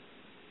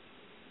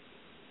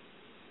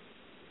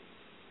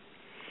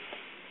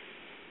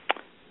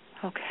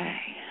 Okay.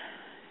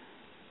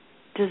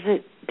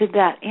 Did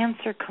that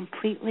answer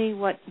completely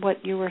what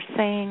you were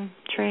saying,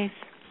 Trace?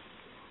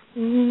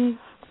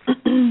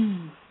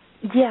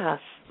 Yes.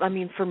 I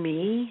mean, for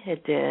me,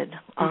 it did.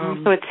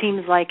 So it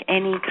seems like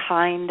any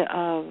kind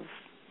of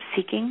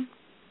seeking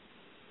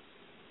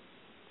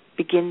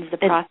begins the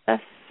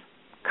process?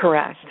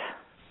 Correct.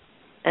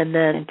 And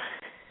then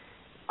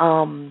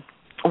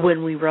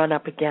when we run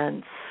up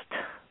against,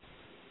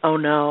 oh,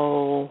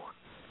 no,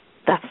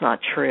 that's not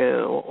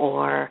true,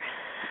 or,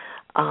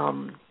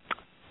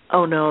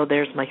 oh, no,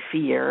 there's my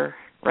fear,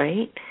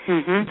 right?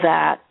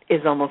 That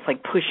is almost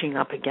like pushing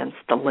up against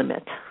the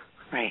limit.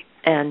 Right.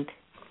 And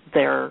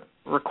they're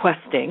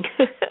requesting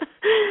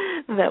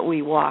that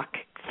we walk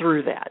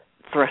through that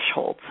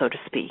threshold, so to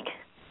speak.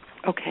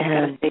 Okay.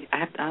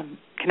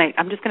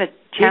 I'm just going to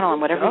channel on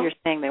whatever you're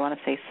saying. They want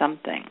to say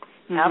something.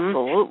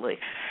 Absolutely.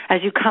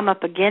 As you come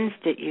up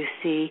against it, you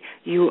see,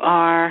 you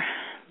are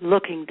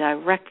looking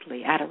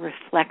directly at a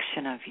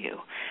reflection of you.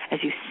 As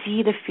you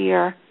see the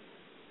fear,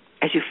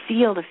 as you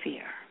feel the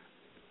fear,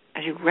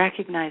 as you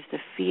recognize the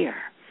fear,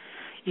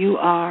 you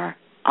are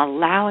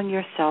allowing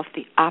yourself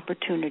the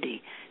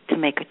opportunity to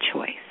make a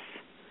choice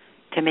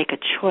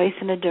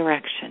in a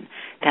direction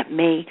that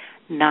may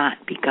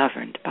not be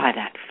governed by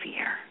that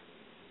fear.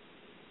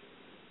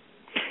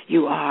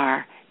 You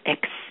are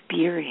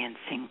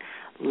experiencing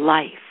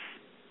life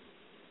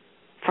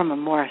from a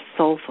more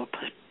soulful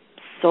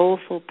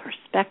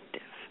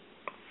perspective.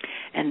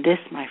 And this,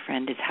 my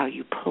friend, is how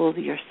you pull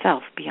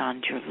yourself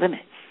beyond your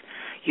limits.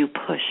 You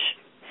push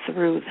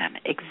through them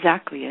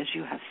exactly as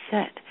you have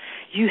said.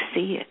 You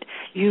see it.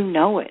 You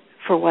know it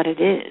for what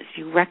it is.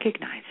 You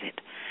recognize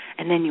it.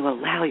 And then you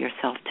allow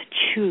yourself to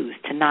choose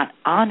to not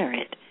honor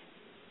it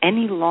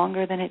any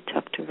longer than it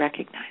took to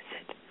recognize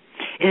it.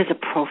 It is a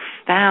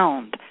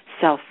profound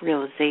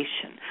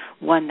self-realization,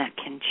 one that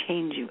can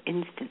change you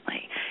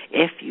instantly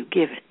if you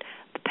give it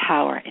the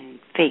power and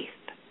faith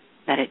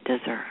that it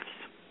deserves.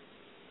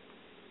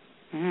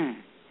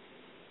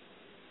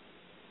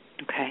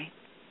 Okay?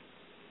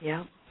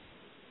 Yeah.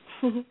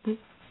 I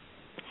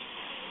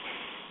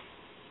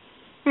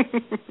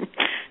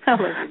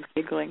love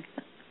you giggling.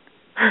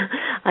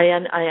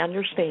 I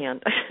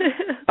understand.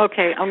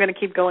 Okay, I'm going to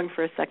keep going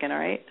for a second, all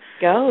right?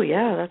 Go,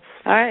 yeah. That's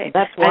all right.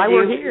 That's why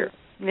we're here.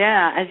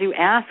 Yeah, as you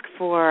ask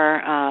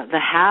for the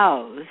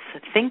hows,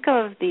 think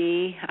of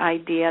the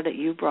idea that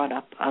you brought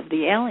up of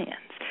the aliens.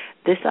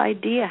 This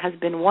idea has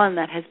been one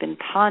that has been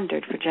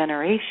pondered for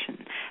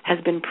generations, has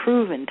been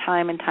proven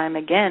time and time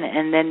again,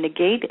 and then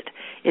negated.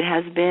 It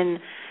has been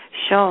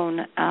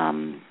shown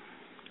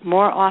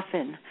more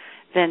often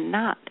than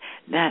not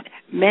that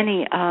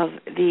many of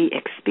the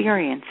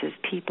experiences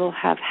people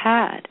have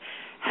had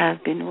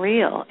have been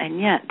real, and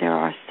yet there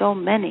are so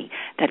many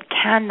that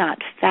cannot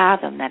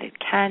fathom that it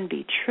can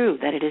be true,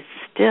 that it is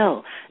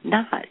still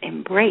not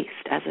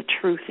embraced as a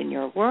truth in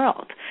your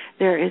world.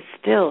 There is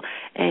still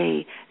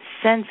a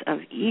sense of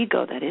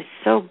ego that is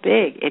so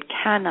big it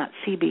cannot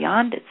see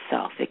beyond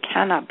itself. It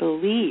cannot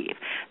believe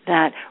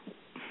that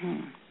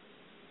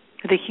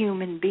the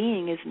human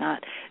being is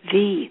not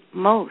the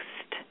most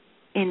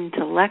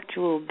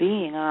intellectual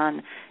being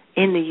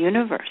in the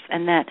universe,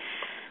 and that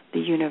the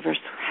universe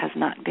has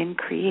not been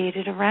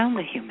created around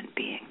the human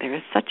being. There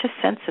is such a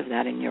sense of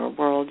that in your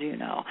world, you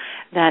know,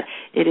 that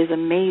it is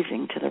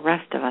amazing to the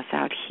rest of us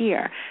out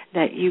here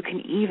that you can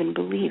even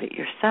believe it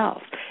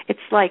yourself. It's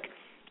like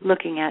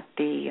looking at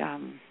the,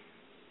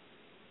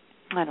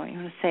 I don't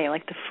even want to say,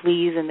 like the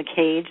fleas in the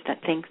cage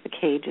that think the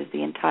cage is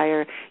the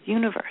entire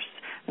universe.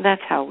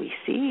 That's how we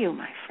see you,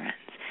 my friends.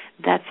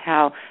 That's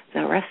how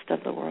the rest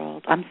of the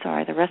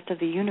rest of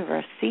the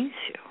universe sees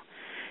you.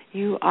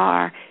 You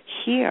are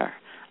here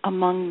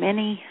among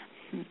many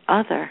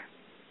other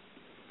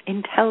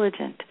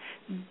intelligent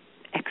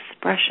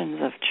expressions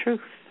of truth.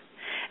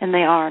 And they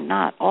are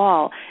not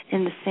all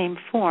in the same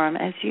form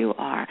as you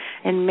are.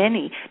 And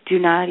many do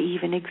not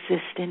even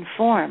exist in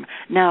form.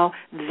 Now,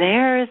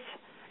 there's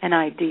an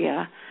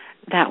idea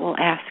that will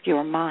ask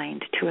your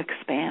mind to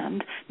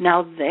expand.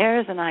 Now,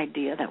 there's an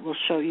idea that will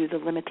show you the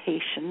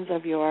limitations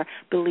of your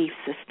belief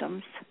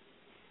systems.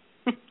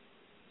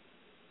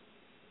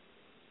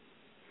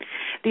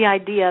 The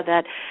idea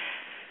that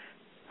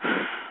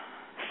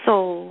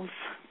souls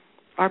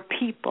are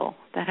people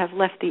that have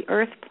left the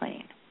earth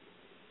plane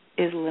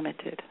is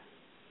limited.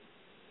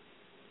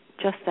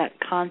 Just that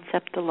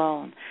concept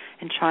alone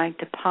and trying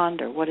to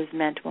ponder what is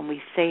meant when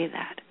we say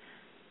that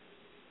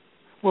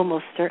will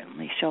most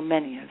certainly show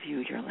many of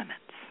you your limits.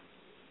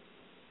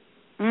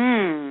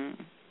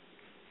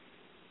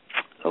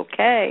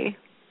 Okay.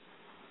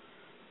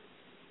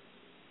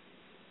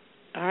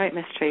 All right,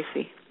 Miss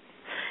Tracy.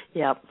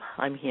 Yep,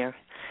 I'm here.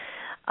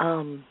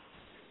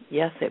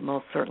 Yes, it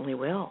most certainly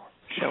will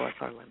show us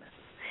our limits.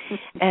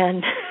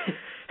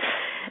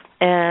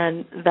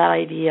 And that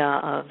idea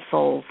of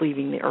souls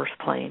leaving the earth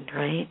plane,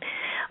 right?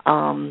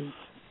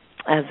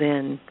 As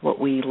in what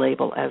we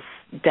label as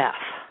death,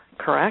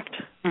 correct?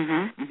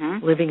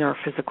 Living our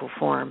physical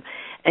form.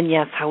 And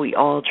yes, how we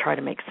all try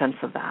to make sense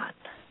of that,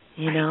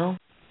 you know?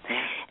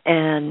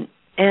 And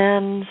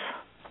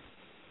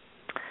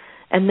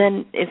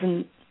then it's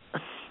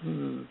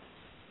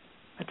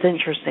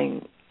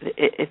interesting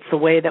it's the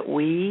way that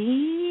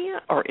we,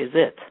 or is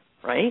it,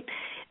 right?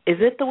 Is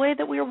it the way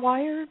that we're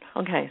wired?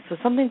 Okay, so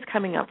something's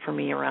coming up for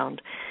me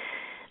around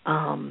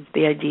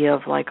the idea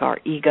of like our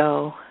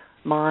ego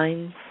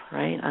minds,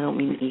 right? I don't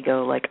mean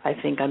ego like I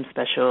think I'm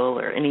special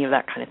or any of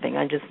that kind of thing.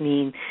 I just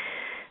mean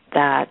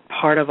that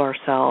part of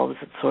ourselves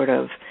that sort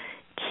of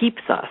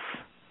keeps us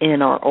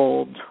in our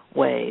old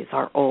ways,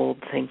 our old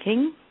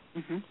thinking.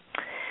 Mm-hmm.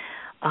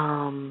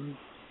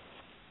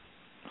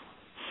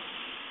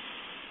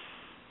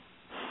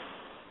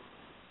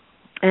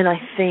 And I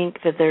think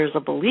that there's a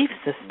belief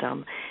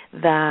system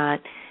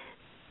that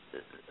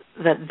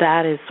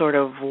is sort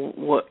of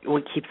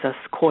what keeps us,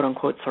 quote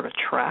unquote, sort of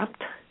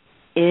trapped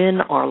in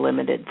our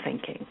limited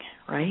thinking,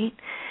 right?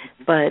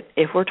 But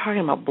if we're talking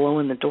about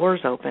blowing the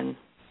doors open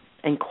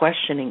and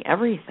questioning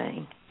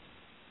everything,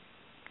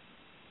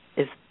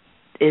 is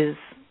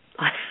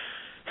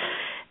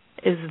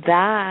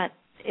that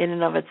in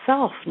and of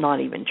itself not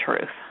even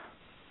truth?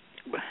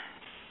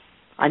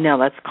 I know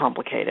that's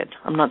complicated.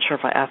 I'm not sure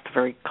if I asked a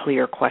very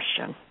clear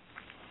question.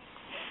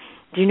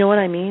 Do you know what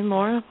I mean,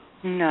 Laura?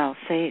 No,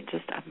 say it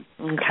just.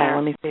 Okay,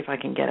 let me see if I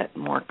can get it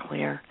more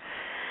clear.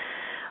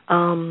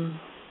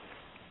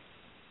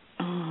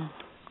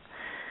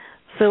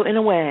 So in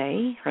a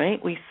way,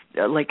 right, we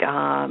like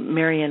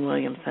Marianne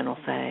Williamson will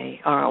say,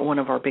 one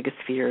of our biggest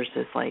fears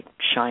is like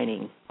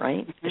shining,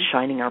 right? Mm-hmm. Is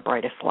shining our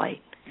brightest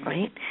light,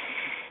 right?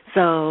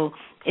 So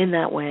in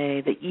that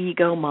way, the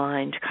ego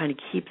mind kind of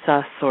keeps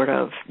us sort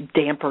of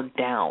dampered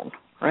down,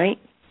 right?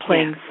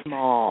 Playing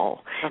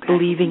small,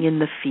 believing in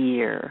the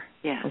fear,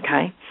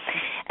 okay?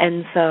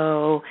 And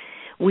so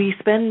we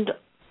spend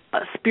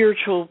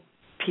spiritual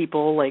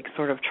people like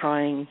sort of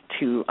trying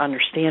to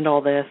understand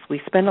all this. We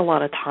spend a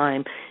lot of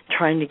time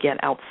trying to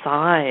get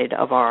outside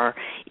of our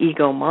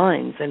ego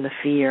minds and the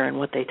fear and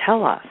what they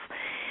tell us.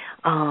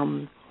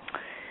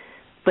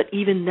 But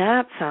even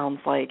that sounds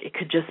like it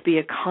could just be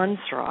a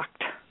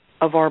construct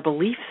of our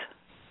belief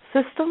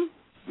system.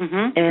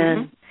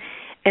 Mm-hmm.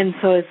 And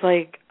so it's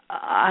like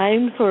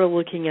I'm sort of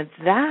looking at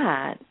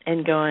that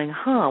and going,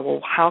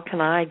 well, how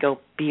can I go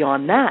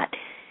beyond that?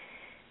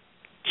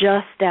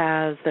 Just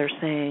as they're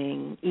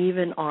saying,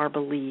 even our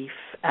belief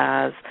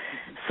as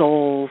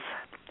souls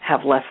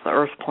have left the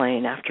earth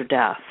plane after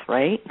death,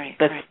 right?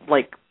 That's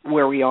like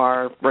where we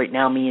are right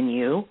now, me and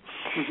you,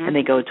 and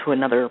they go to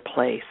another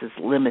place is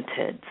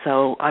limited.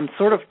 So I'm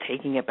sort of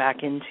taking it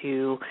back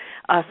into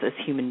us as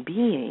human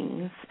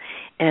beings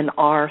and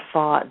our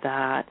thought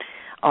that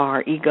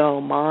our ego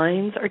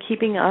minds are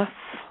keeping us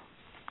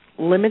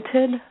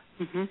limited.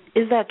 Mm-hmm.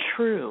 Is that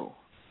true?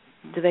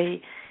 Do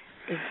they...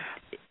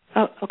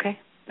 okay.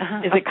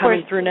 Is it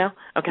coming through now?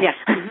 Okay.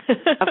 Yes.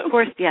 Of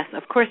course, yes.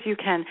 Of course you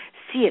can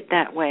see it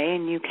that way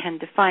and you can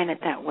define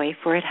it that way,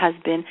 for it has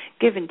been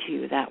given to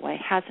you that way,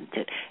 hasn't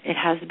it? It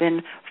has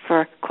been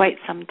for quite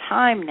some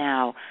time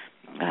now.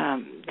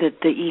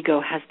 The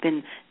ego has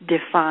been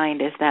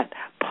defined as that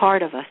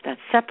part of us that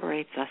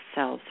separates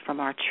ourselves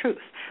from our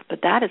truth. But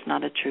that is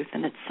not a truth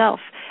in itself.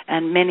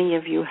 And many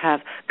of you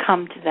have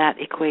come to that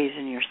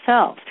equation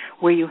yourselves,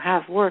 where you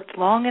have worked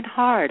long and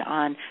hard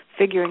on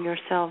figuring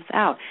yourselves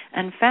out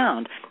and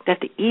found that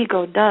the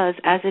ego does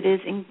as it is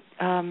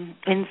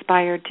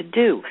inspired to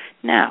do.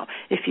 Now,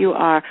 if you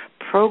are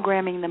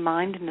programming the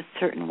mind in a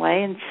certain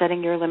way and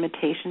setting your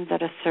limitations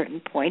at a certain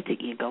point, the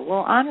ego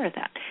will honor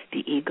that.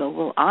 The ego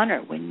will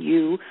honor when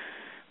you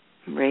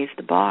raise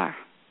the bar.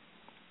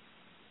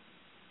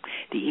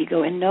 The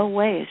ego in no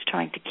way is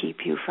trying to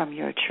keep you from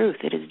your truth.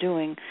 It is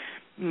doing,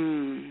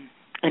 in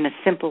a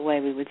simple way,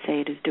 we would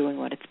say it is doing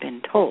what it's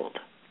been told.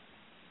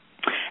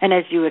 And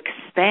as you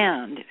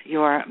expand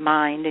your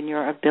mind and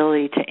your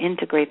ability to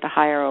integrate the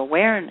higher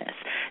awareness,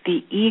 the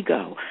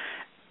ego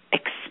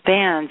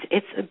expands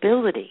its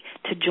ability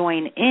to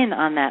join in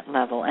on that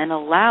level and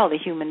allow the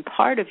human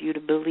part of you to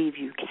believe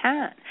you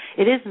can.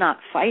 It is not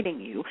fighting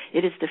you.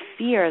 It is the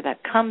fear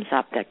that comes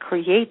up that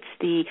creates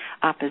the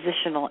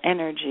oppositional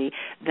energy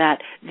that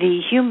the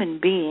human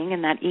being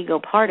and that ego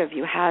part of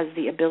you has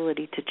the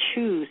ability to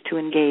choose to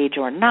engage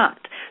or not.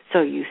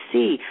 So you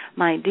see,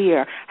 my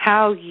dear,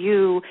 how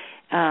you...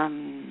 I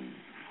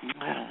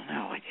don't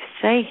know what you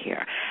say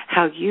here,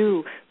 how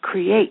you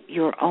create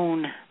your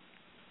own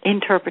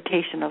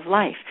interpretation of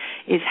life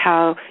is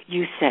how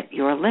you set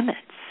your limits.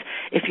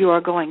 If you are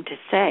going to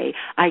say,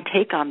 I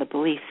take on the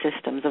belief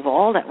systems of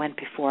all that went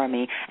before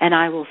me and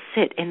I will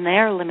sit in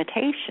their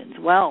limitations,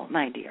 well,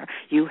 my dear,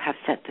 you have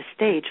set the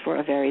stage for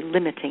a very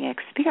limiting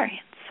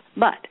experience.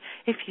 But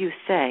if you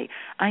say,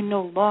 I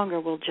no longer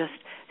will just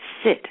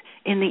sit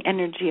in the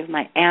energy of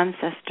my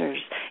ancestors,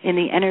 in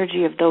the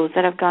energy of those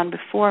that have gone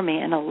before me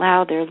and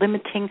allow their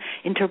limiting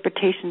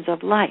interpretations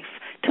of life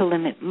to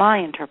limit my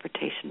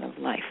interpretation of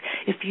life.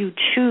 If you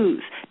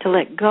choose to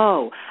let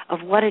go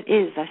of what it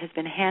is that has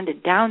been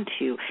handed down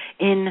to you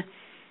in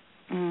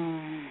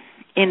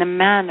a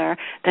manner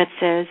that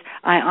says,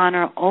 I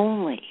honor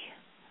only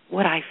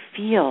what I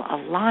feel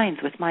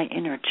aligns with my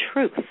inner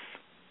truth,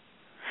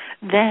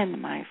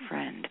 then, my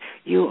friend,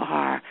 you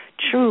are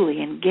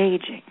truly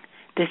engaging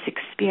this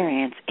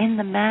experience in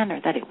the manner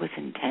that it was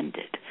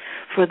intended.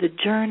 For the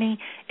journey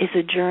is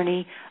a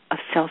journey of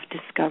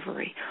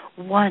self-discovery,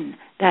 one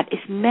that is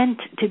meant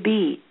to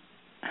be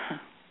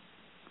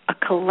a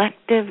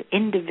collective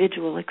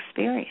individual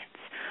experience,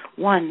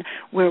 one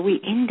where we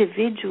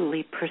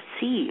individually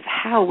perceive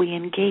how we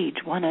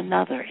engage one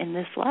another in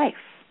this life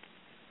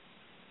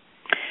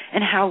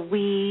and how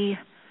we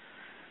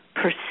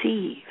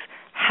perceive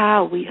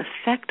how we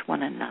affect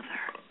one another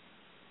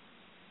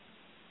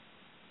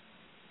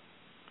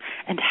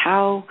and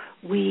how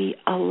we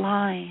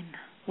align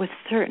with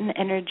certain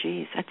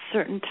energies at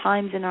certain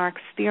times in our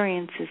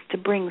experiences to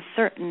bring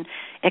certain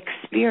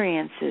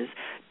experiences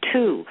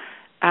to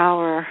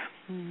our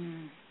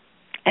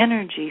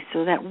energy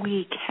so that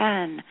we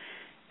can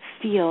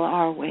feel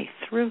our way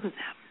through them.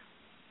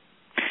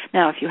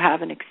 Now, if you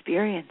have an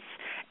experience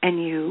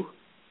and you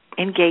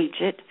engage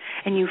it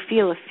and you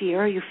feel a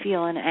fear, you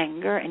feel an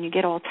anger, and you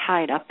get all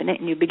tied up in it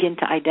and you begin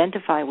to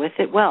identify with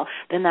it, well,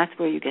 then that's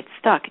where you get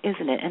stuck,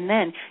 isn't it? And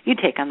then you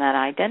take on that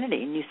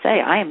identity and you say,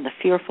 I am the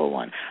fearful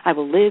one. I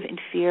will live in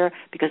fear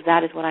because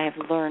that is what I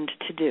have learned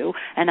to do,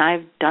 and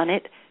I've done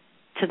it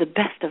to the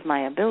best of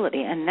my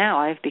ability, and now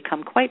I've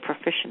become quite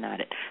proficient at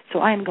it. So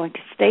I am going to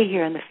stay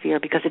here in the fear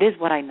because it is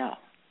what I know.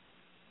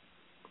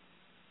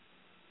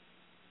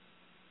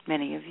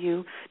 Many of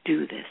you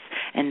do this.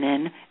 And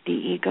then the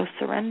ego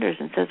surrenders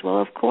and says, well,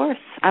 of course,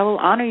 I will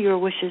honor your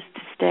wishes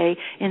to stay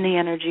in the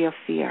energy of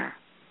fear.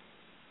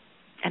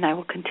 And I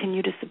will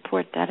continue to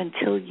support that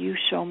until you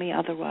show me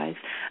otherwise,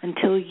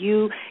 until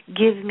you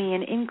give me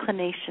an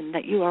inclination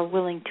that you are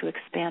willing to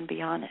expand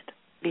beyond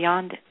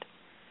it.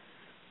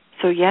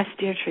 So yes,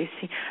 dear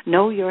Tracy,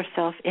 know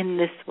yourself in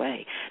this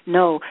way.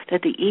 Know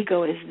that the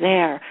ego is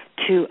there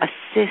to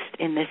assist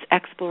in this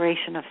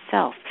exploration of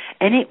self,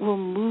 and it will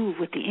move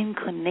with the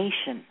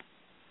inclination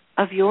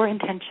of your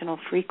intentional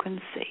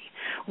frequency,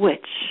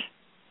 which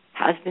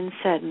has been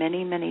said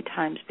many, many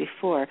times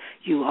before,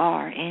 you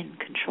are in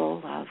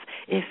control of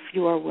if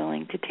you are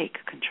willing to take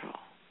control.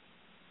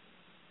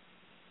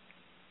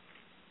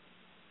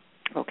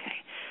 Okay.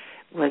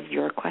 Was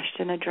your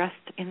question addressed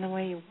in the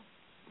way you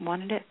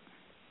wanted it?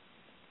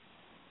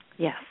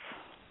 Yes.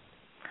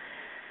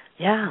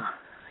 Yeah.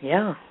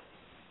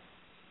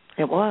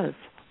 It was.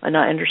 And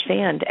I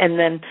understand. And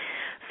then,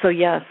 so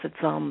yes, it's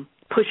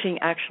pushing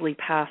actually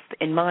past,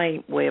 in my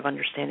way of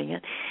understanding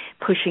it,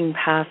 pushing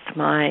past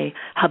my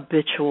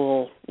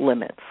habitual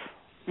limits.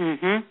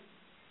 Mm-hmm.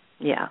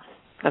 Yeah.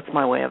 That's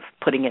my way of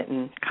putting it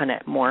in kind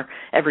of more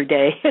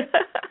everyday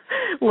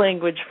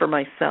language for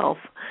myself.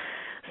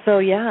 So,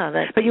 yeah.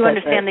 But you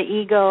understand the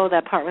ego,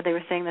 that part where they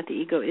were saying that the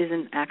ego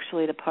isn't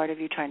actually the part of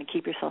you trying to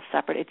keep yourself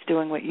separate. It's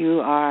doing what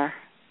you are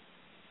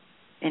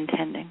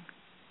intending,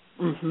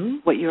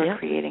 what you are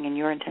creating in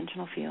your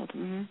intentional field.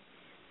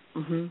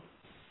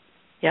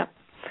 Yep.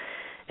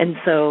 And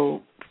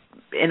so,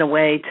 in a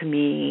way, to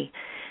me,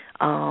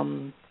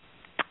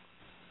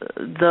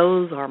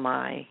 those are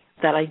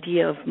that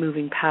idea of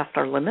moving past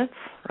our limits,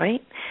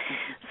 right?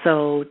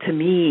 So, to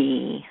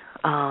me,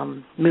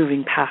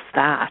 moving past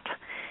that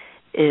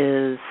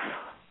is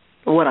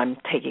what I'm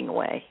taking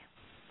away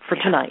for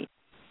tonight.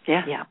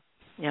 Yeah.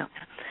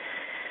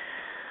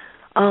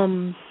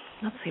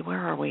 Let's see, where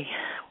are we?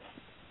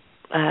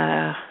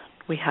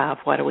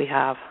 What do we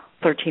have?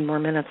 13 more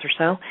minutes or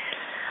so.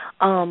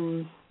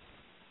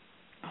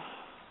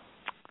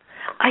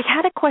 I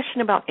had a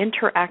question about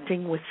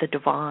interacting with the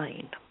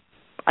divine.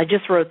 I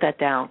just wrote that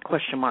down,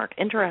 question mark,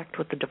 interact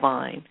with the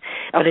divine.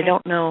 But I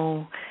don't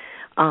know,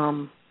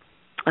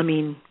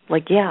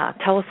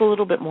 tell us a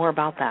little bit more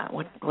about that.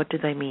 What do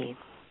they mean?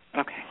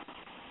 Okay.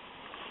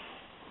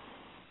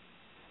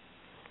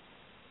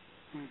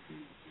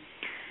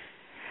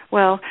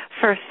 Well,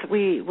 first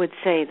we would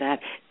say that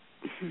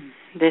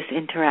this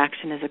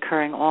interaction is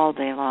occurring all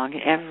day long,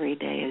 every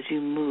day as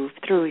you move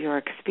through your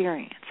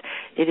experience.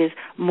 It is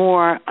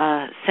more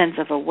a sense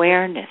of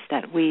awareness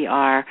that we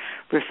are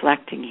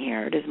reflecting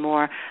here. It is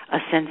more a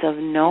sense of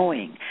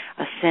knowing,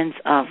 a sense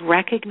of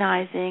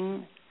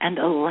recognizing and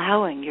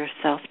allowing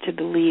yourself to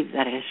believe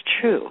that it is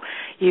true.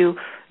 You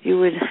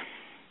would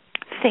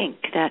think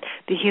that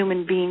the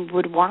human being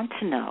would want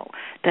to know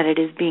that it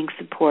is being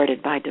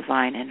supported by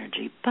divine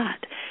energy.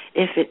 But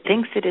if it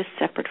thinks it is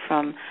separate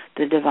from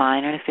the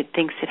divine, and if it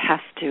thinks it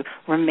has to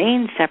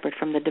remain separate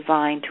from the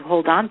divine to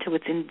hold on to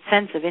its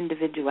sense of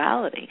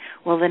individuality,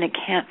 well, then it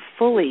can't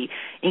fully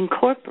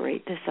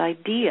incorporate this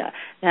idea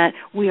that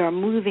we are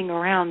moving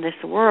around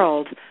this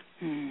world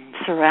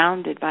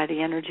surrounded by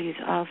the energies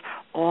of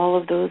all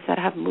of those that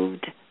have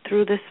moved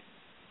through this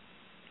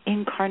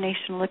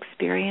incarnational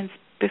experience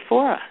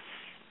before us.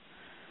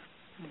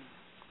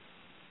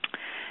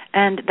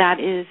 And that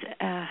is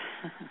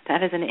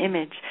an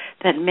image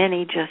that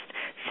many just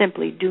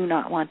simply do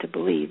not want to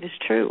believe is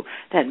true,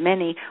 that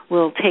many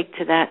will take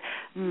to that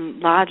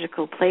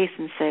logical place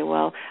and say,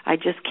 well, I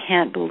just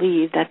can't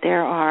believe that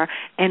there are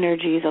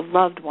energies of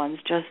loved ones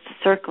just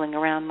circling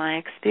around my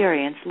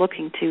experience,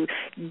 looking to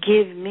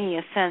give me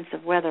a sense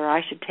of whether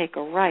I should take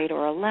a right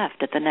or a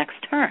left at the next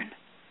turn.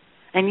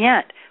 And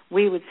yet,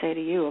 we would say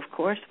to you, of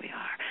course we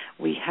are.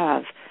 We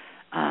have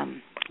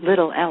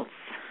little else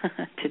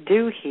to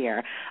do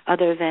here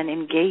other than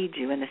engage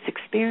you in this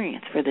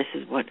experience, for this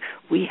is what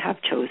we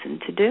have chosen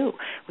to do.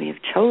 We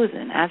have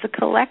chosen as a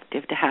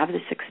collective to have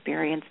this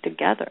experience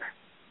together.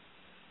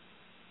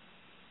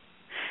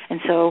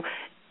 And so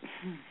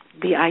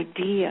the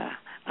idea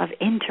of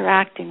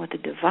interacting with the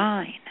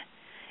divine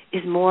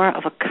is more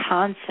of a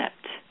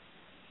concept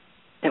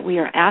that we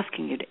are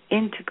asking you to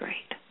integrate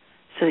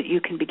so that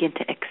you can begin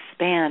to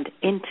expand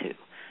into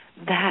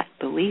that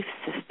belief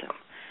system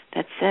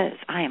that says,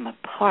 I am a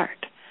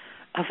part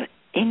of an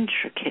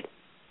intricate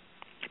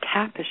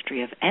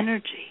tapestry of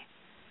energy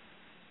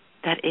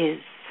that is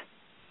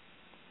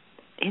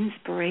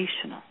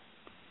inspirational,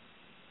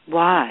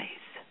 wise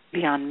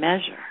beyond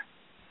measure,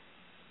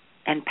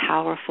 and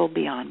powerful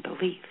beyond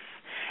belief,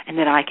 and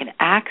that I can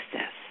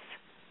access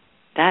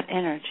that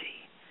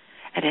energy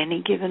at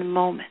any given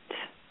moment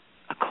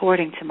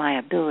according to my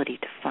ability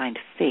to find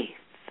faith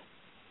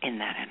in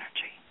that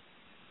energy.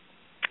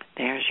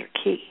 There's your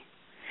key.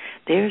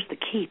 There's the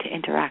key to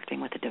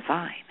interacting with the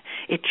divine.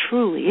 It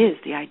truly is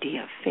the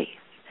idea of faith.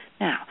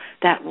 Now,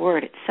 that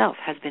word itself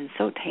has been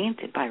so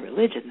tainted by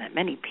religion that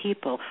many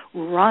people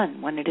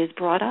run when it is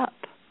brought up.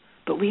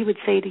 But we would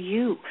say to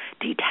you,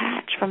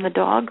 detach from the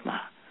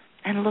dogma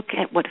and look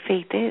at what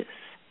faith is.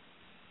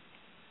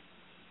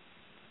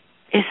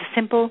 It's a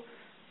simple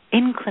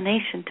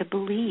inclination to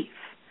believe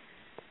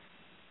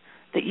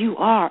that you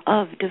are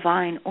of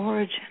divine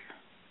origin,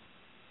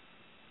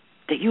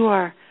 that you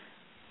are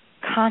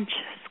conscious,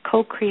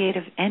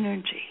 co-creative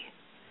energy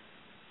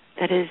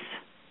that is,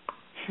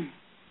 I'm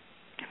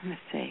going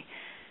to say,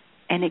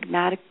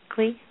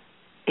 enigmatically,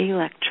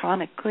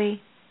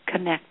 electronically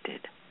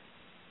connected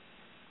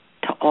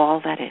to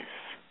all that is,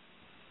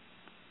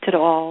 to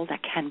all that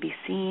can be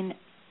seen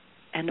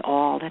and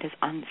all that is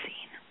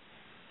unseen,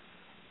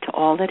 to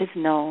all that is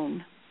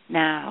known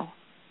now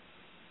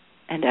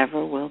and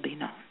ever will be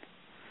known,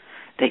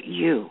 that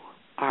you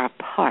are a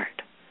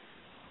part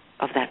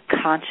of that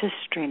conscious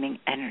streaming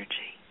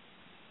energy.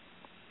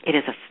 It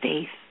is a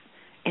faith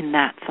in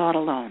that thought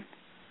alone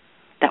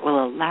that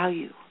will allow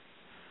you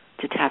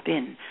to tap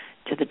in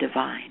to the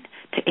divine,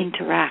 to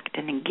interact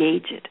and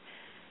engage it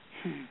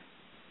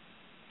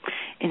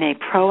in a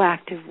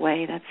proactive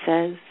way that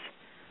says,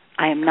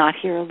 I am not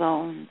here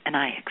alone and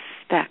I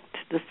expect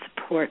the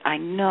support I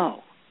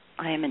know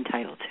I am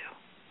entitled to.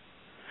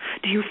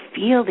 Do you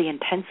feel the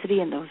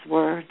intensity in those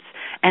words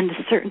and the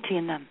certainty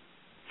in them?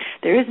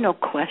 There is no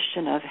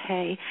question of,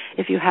 hey,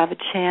 if you have a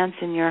chance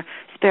in your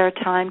spare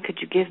time, could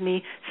you give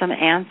me some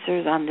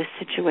answers on this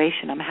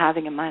situation I'm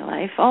having in my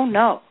life? Oh,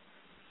 no.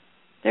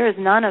 There is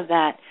none of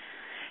that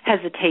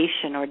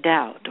hesitation or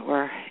doubt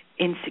or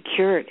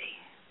insecurity.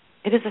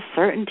 It is a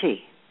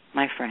certainty,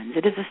 my friends.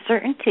 It is a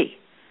certainty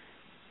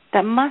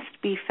that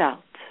must be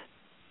felt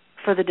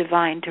for the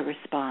divine to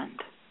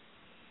respond.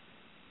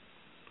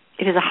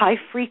 It is a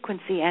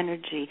high-frequency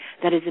energy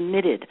that is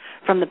emitted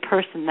from the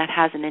person that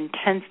has an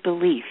intense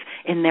belief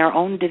in their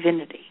own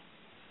divinity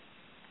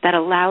that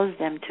allows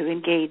them to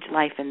engage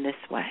life in this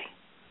way.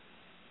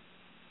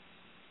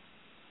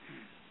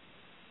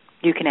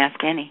 You can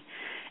ask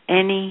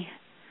any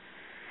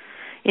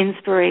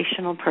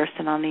inspirational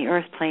person on the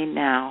earth plane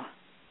now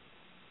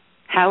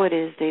how it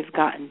is they've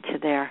gotten to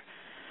their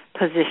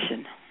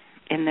position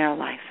in their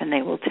life, and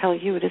they will tell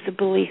you it is a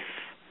belief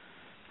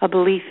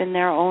in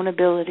their own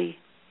ability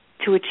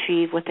to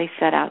achieve what they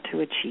set out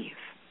to achieve,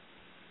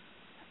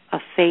 a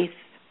faith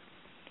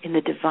in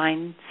the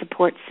divine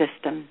support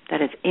system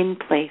that is in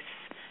place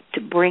to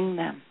bring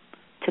them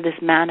to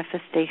this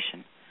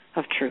manifestation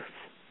of truth.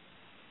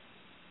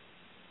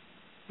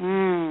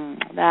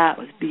 That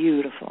was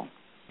beautiful.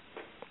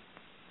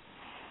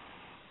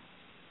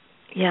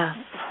 Yes.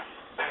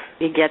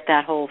 You get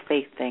that whole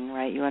faith thing,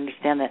 right? You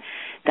understand that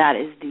that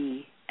is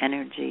the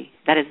energy.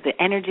 That is the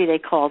energy they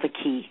call the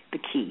key. The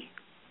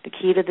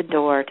key to the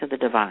door to the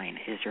divine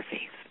is your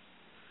faith.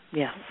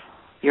 Yes.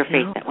 Your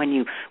faith that when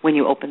you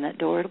open that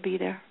door, it'll be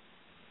there.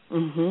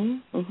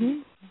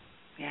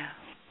 Yeah.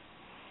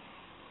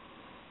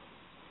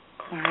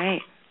 All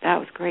right. That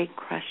was a great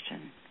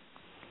question.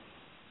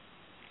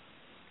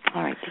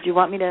 All right. Did you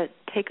want me to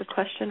take a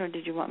question or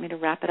did you want me to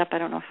wrap it up? I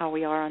don't know how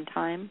we are on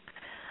time.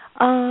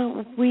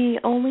 We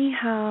only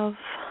have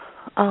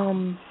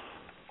 5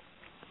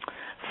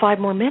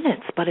 more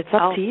minutes, but it's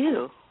up to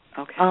you.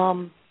 Okay.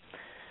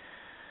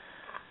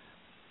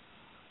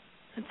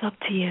 It's up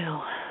to you.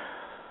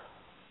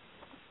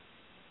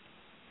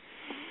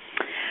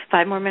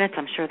 5 more minutes.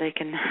 I'm sure they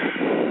can.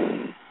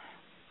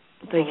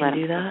 They can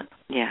do that?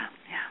 Yeah.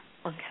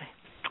 Okay.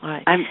 All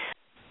right.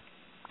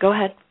 Go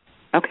ahead.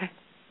 Okay.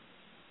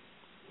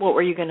 What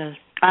were you going to...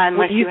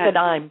 Unless you said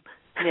I'm...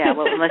 Yeah,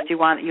 well, unless you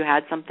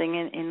had something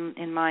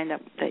in mind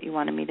that you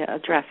wanted me to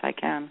address, I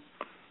can.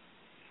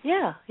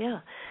 Yeah,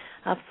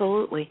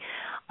 absolutely.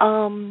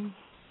 So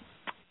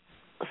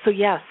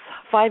yes,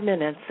 5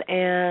 minutes,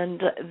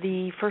 and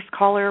the first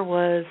caller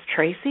was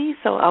Tracy,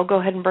 so I'll go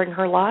ahead and bring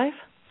her live.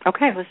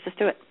 Okay, let's just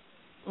do it.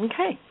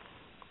 Okay.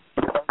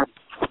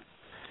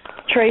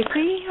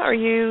 Tracy, are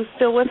you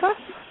still with us?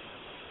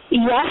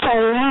 Yes,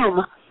 I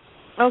am.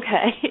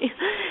 Okay.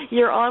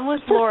 You're on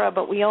with Laura,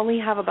 but we only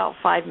have about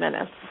 5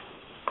 minutes.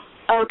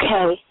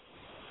 Okay.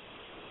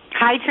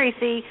 Hi,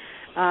 Tracy.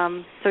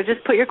 So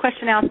just put your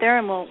question out there,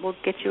 and we'll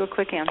get you a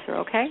quick answer,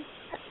 okay?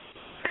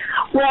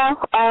 Well,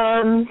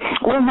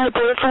 will my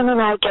boyfriend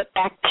and I get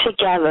back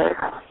together?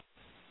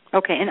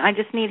 Okay, and I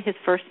just need his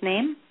first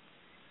name.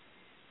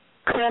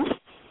 Chris?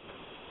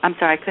 I'm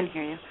sorry, I couldn't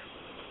hear you.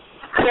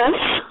 Chris?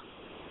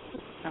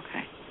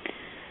 Okay.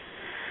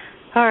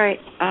 All right.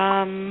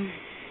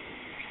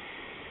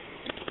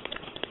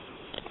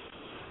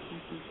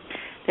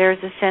 There's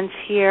a sense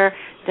here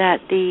that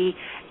the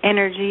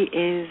energy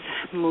is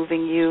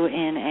moving you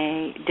in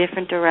a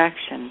different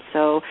direction.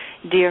 So,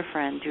 dear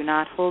friend, do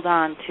not hold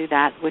on to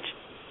that which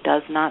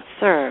does not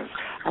serve.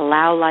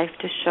 Allow life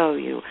to show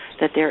you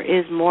that there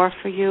is more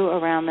for you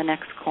around the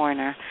next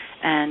corner,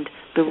 and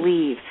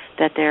believe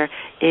that there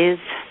is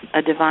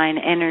a divine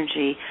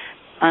energy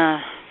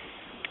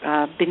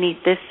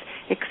beneath this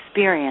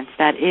experience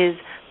that is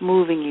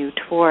moving you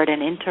toward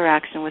an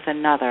interaction with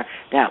another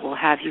that will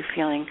have you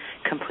feeling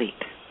complete.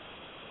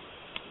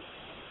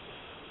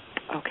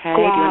 Okay,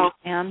 wow.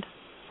 Do you understand?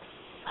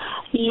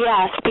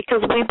 Yes,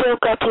 because we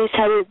broke up. He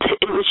said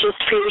it was just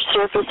fear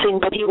surfacing,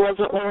 but he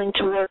wasn't willing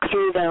to work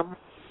through them.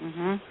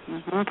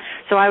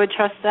 So I would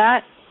trust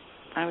that.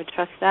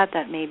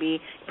 That maybe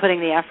putting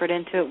the effort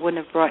into it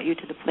wouldn't have brought you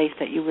to the place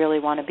that you really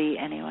want to be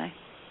anyway.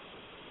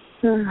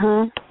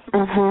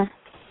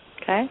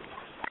 Okay?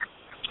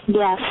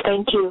 Yes,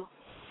 thank you.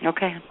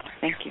 Okay,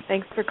 thank you.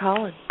 Thanks for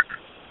calling.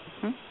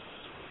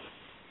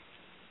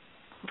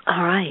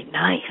 All right,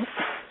 nice.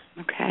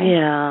 Okay.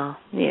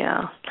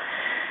 Yeah.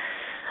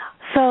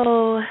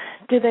 So,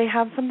 do they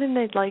have something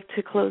they'd like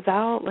to close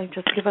out? Like,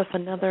 just give us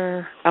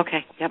another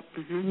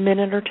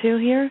minute or two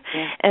here?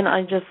 Yeah. And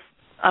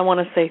I want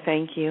to say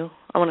thank you.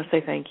 I want to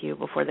say thank you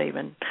before they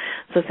even.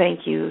 So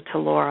thank you to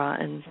Laura,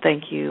 and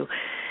thank you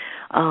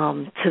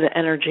to the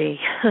energy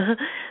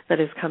that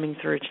is coming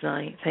through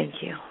tonight.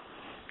 Thank you.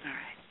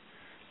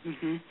 All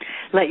right.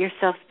 Let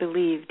yourselves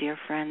believe, dear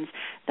friends.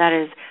 That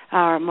is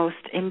our most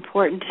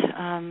important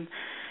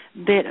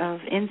bit of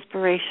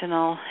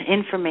inspirational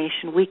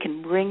information we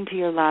can bring to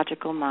your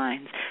logical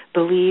minds.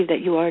 Believe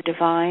that you are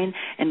divine,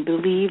 and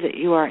believe that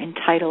you are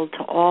entitled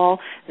to all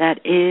that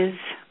is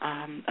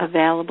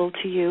available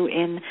to you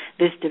in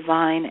this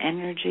divine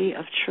energy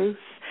of truth.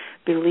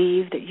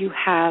 Believe that you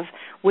have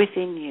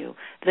within you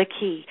the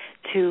key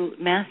to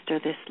master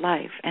this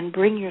life and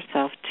bring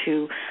yourself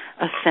to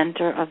a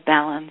center of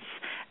balance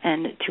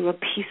and to a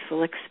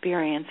peaceful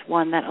experience,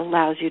 one that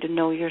allows you to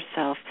know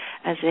yourself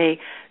as a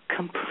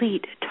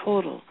complete,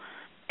 total,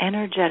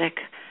 energetic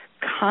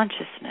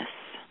consciousness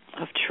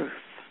of truth.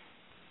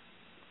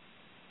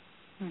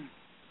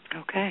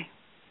 Okay.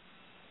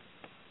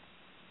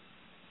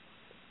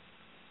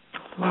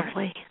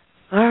 Lovely.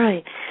 All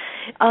right.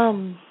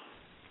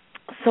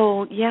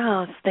 So,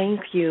 yeah, thank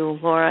you,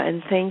 Laura,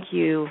 and thank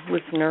you,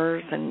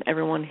 listeners, and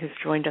everyone who's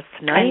joined us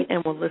tonight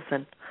and will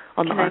listen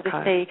on the archive. Can I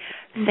just say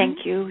thank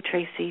you,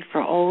 Tracy,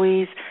 for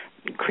always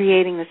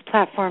creating this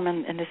platform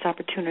and this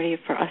opportunity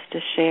for us to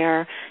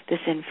share this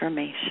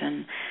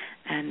information.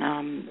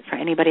 And for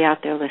anybody out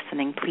there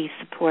listening, please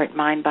support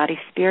Mind, Body,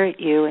 Spirit,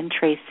 You, and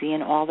Tracy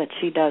and all that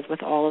she does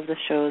with all of the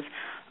shows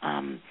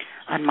on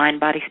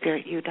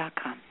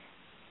mindbodyspirityou.com.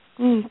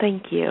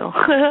 Thank you.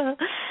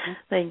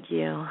 Thank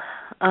you.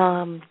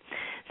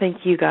 Thank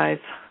you guys,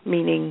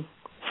 meaning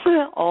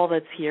all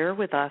that's here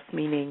with us,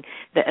 meaning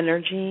the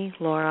energy,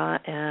 Laura,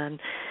 and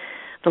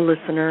the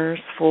listeners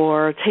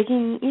for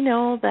taking,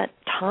 that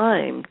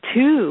time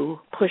to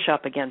push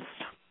up against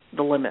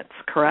the limits,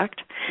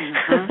 correct?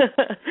 Yeah.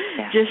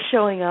 Just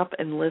showing up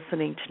and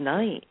listening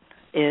tonight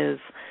is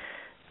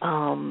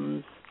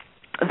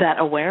that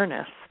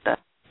awareness that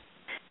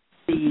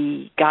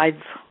the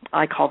guides,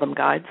 I call them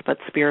guides, but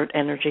spirit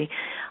energy,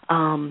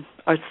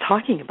 are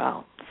talking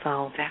about.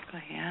 So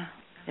exactly, yeah.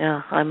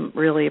 Yeah, I'm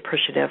really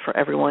appreciative for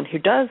everyone who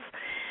does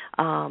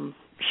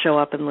show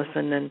up and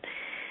listen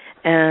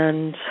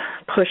and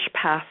push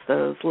past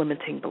those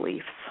limiting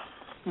beliefs.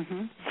 Do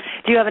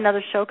you have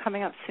another show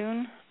coming up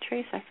soon,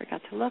 Trace? I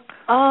forgot to look.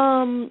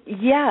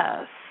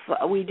 Yes,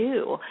 we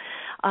do.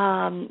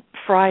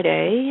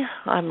 Friday,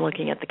 I'm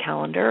looking at the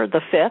calendar,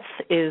 the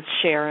 5th is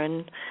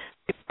Sharon,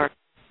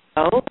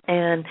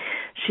 and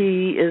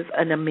she is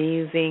an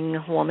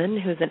amazing woman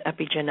who's an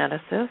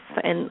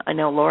epigeneticist, and I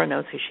know Laura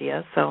knows who she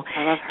is, so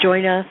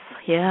join us,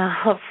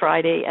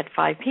 Friday at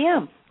 5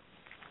 p.m.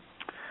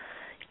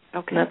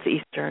 Okay. And that's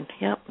Eastern.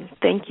 Yep.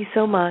 Thank you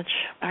so much.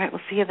 All right,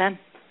 we'll see you then.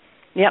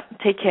 Yep.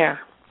 Take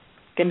care.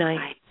 Good night.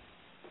 Bye.